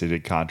positive test, they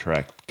did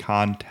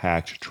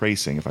contact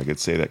tracing, if I could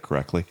say that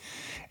correctly,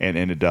 and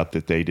ended up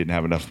that they didn't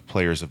have enough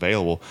players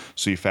available.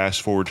 So you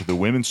fast forward to the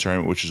women's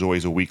tournament, which is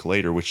always a week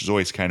later, which is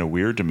always kind of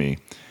weird to me.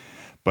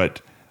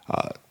 But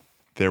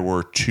there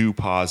were 2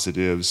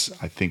 positives.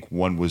 I think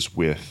one was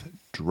with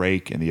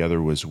Drake, and the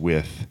other was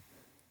with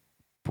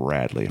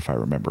Bradley, if I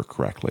remember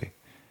correctly.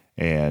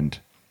 And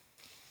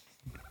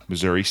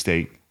Missouri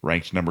State,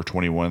 ranked number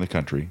 21 in the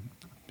country,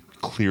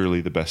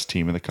 clearly the best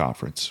team in the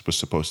conference, was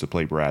supposed to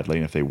play Bradley,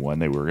 and if they won,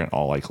 they were in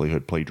all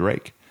likelihood play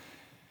Drake.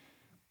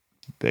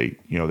 They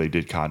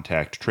did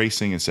contact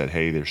tracing and said,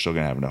 hey, they're still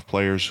going to have enough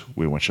players.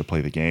 We want you to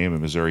play the game.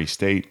 And Missouri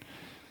State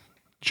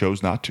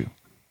chose not to.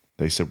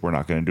 They said, we're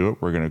not going to do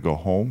it. We're going to go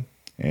home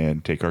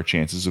and take our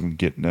chances of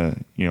getting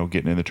in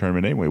the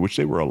tournament anyway, which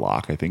they were a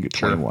lock, I think, at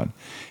 21.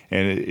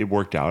 And it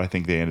worked out. I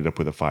think they ended up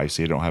with a 5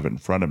 seed. I don't have it in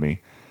front of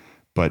me.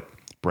 But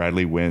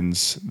Bradley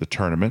wins the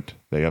tournament.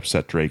 They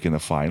upset Drake in the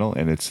final,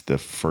 and it's the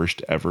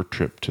first ever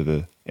trip to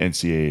the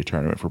NCAA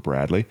tournament for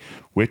Bradley,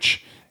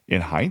 which,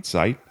 in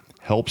hindsight,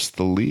 helps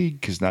the league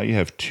because now you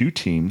have 2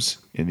 teams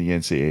in the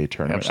NCAA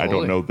tournament. Absolutely. I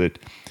don't know that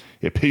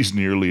it pays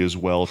nearly as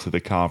well to the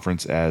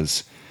conference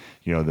as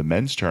the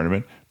men's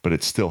tournament, but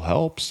it still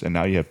helps. And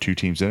now you have 2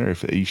 teams in there.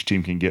 If each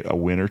team can get a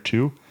win or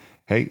 2,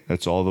 hey,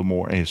 that's all the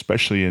more. And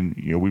especially in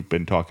we've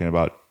been talking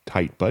about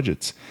tight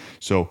budgets.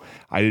 So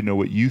I didn't know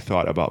what you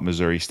thought about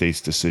Missouri State's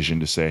decision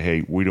to say,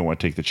 hey, we don't want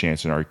to take the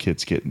chance on our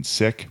kids getting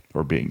sick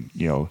or being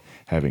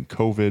having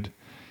COVID,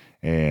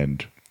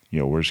 and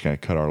we're just going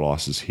to cut our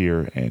losses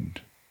here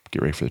and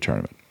get ready for the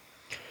tournament.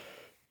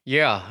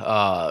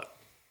 Yeah,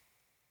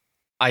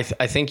 I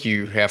think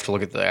you have to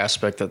look at the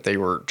aspect that they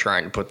were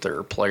trying to put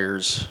their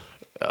players'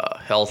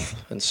 health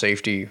and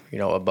safety,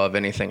 above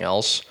anything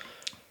else.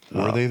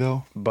 Were they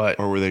though?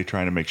 Or were they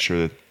trying to make sure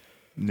that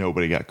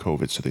nobody got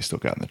COVID, so they still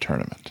got in the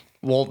tournament?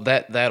 Well,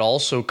 that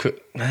also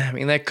could. I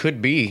mean, that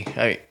could be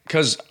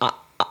because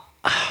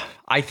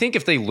I think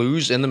if they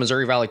lose in the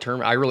Missouri Valley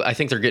tournament, I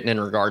think they're getting in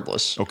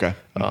regardless. Okay.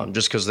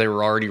 Just because they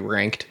were already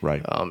ranked.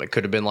 Right. It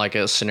could have been like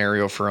a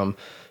scenario from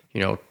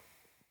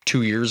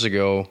 2 years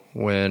ago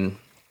when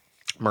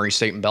Murray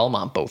State and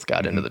Belmont both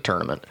got into the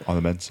tournament on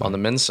the men's side. On the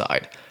men's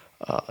side.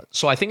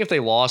 So I think if they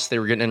lost, they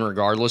were getting in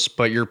regardless.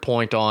 But your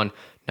point on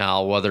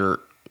now whether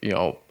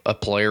a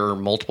player or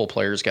multiple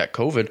players got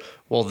COVID,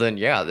 well then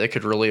they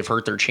could really have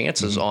hurt their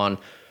chances on.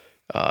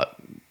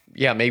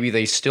 Maybe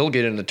they still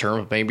get in the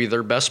tournament. Maybe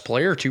their best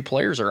player, 2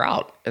 players are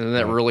out, and then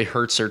that really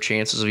hurts their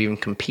chances of even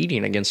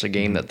competing against a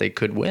game that they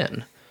could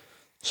win.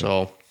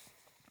 So.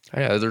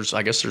 Yeah,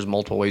 I guess there's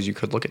multiple ways you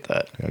could look at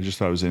that. Yeah, I just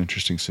thought it was an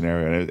interesting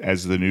scenario. And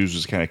as the news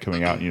was kind of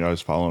coming out, I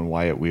was following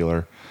Wyatt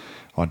Wheeler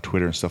on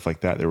Twitter and stuff like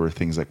that. There were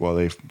things like, well,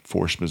 they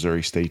forced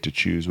Missouri State to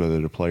choose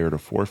whether to play or to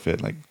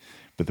forfeit.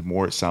 But the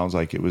more it sounds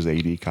like it was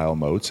AD Kyle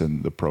Motes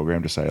and the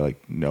program decided,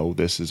 no,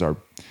 this is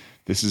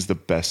the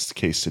best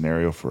case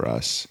scenario for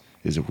us.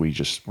 Is if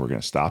we're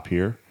going to stop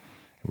here,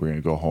 we're going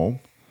to go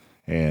home,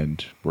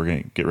 and we're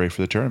going to get ready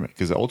for the tournament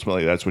because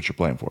ultimately that's what you're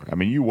playing for. I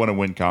mean, you want to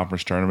win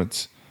conference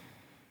tournaments.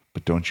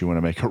 But don't you want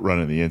to make a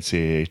run in the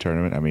NCAA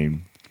tournament? I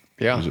mean,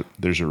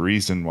 there's a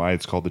reason why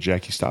it's called the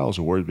Jackie Stiles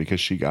Award, because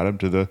she got him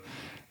to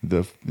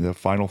the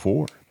Final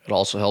Four. It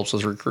also helps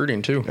with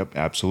recruiting too. Yep,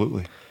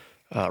 absolutely.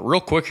 Real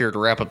quick here to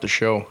wrap up the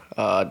show.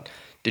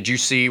 Did you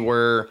see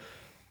where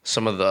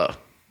some of the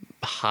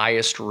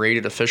highest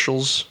rated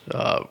officials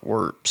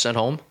were sent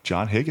home?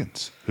 John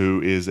Higgins,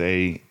 who is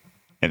an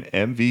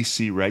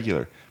MVC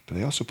regular. But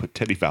they also put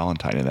Teddy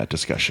Valentine in that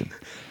discussion.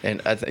 And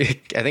I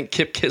think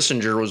Kip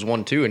Kissinger was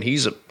one too, and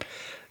he's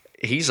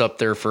up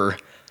there for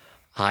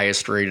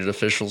highest rated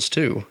officials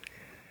too.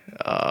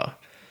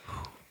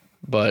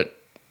 But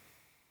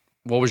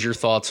what was your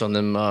thoughts on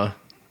them?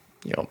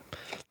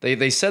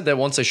 They said that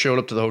once they showed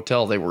up to the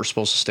hotel, they were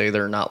supposed to stay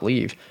there and not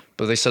leave.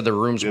 But they said their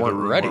rooms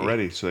weren't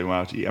ready. So they went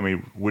out to eat. I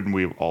mean, wouldn't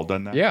we have all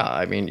done that? Yeah,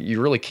 I mean, you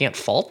really can't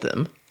fault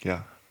them.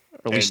 Yeah.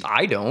 Or at least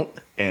I don't.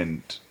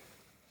 And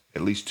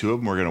at least 2 of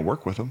them were going to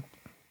work with them.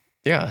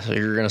 Yeah, so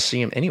you're going to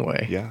see them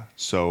anyway. Yeah,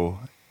 so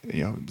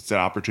it's an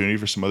opportunity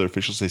for some other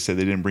officials. They said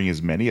they didn't bring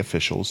as many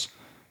officials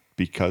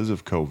because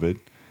of COVID,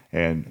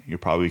 and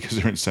probably because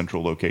they're in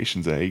central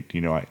locations. Hey,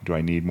 do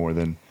I need more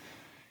than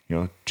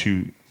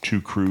two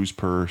crews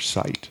per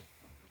site?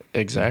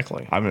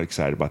 Exactly. I'm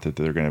excited about that.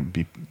 They're going to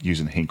be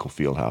using Hinkle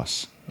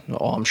Fieldhouse.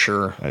 Oh, I'm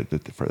sure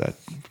for that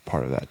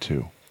part of that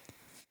too.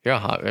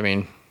 Yeah, I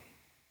mean.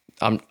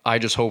 I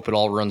just hope it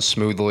all runs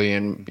smoothly,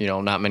 and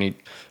not many.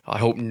 I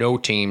hope no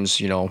teams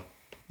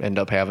end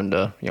up having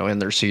to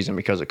end their season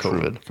because of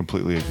COVID. True.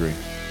 Completely agree.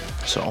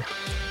 So,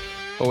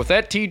 but with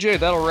that, TJ,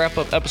 that'll wrap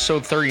up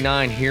episode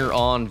 39 here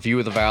on View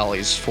of the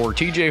Valleys. For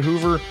TJ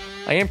Hoover,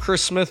 I am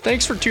Chris Smith.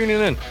 Thanks for tuning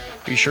in.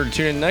 Be sure to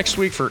tune in next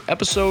week for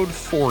episode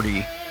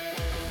 40.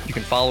 You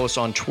can follow us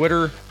on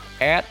Twitter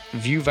at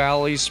View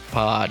Valleys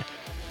Pod,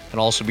 and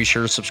also be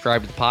sure to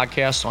subscribe to the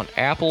podcast on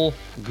Apple,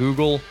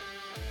 Google,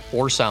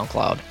 or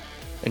SoundCloud.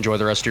 Enjoy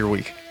the rest of your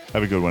week.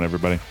 Have a good one,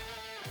 everybody.